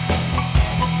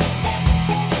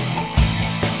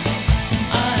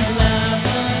 I love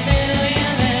a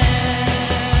millionaire.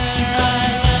 I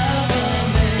love a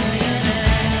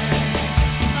millionaire.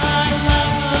 I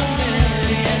love a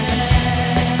millionaire.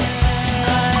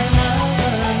 I love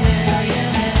a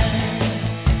millionaire.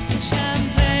 The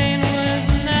champagne was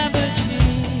never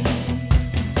cheap,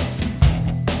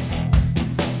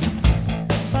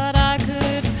 but I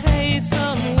could pay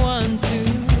someone to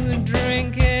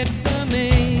drink it for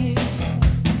me.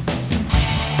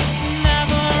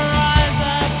 Never rise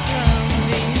up from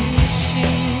these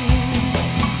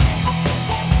sheets,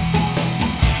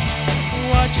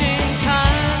 watching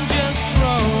time just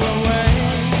roll away.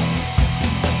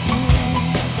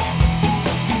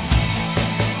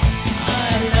 I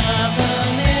love a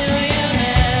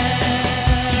millionaire.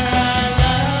 I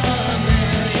love a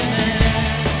millionaire.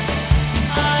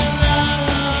 I love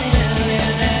a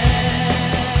millionaire.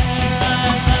 I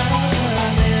love a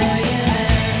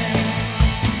millionaire.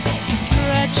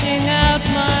 Stretching out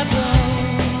my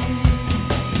bones,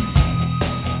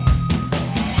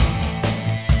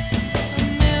 a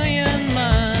million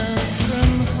miles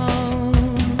from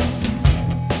home.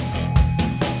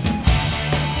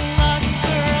 Lust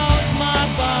corrodes my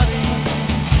body.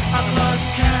 I've lost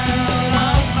count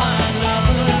of my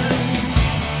lovers,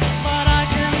 but I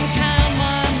can count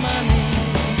my money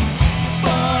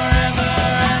forever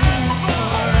and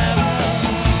forever.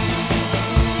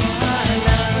 I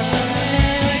love a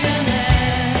millionaire.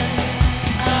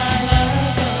 I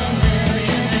love a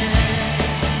millionaire.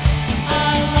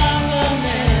 I love a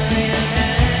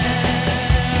millionaire.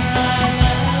 I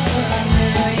love a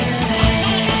millionaire.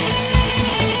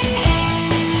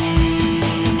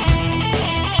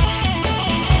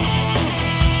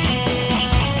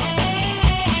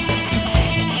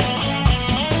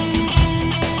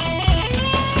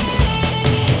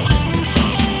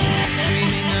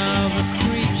 Dreaming of a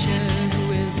creature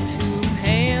who is too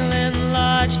pale and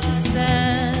large to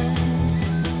stand,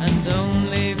 and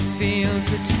only feels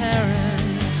the terror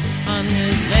on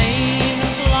his veins.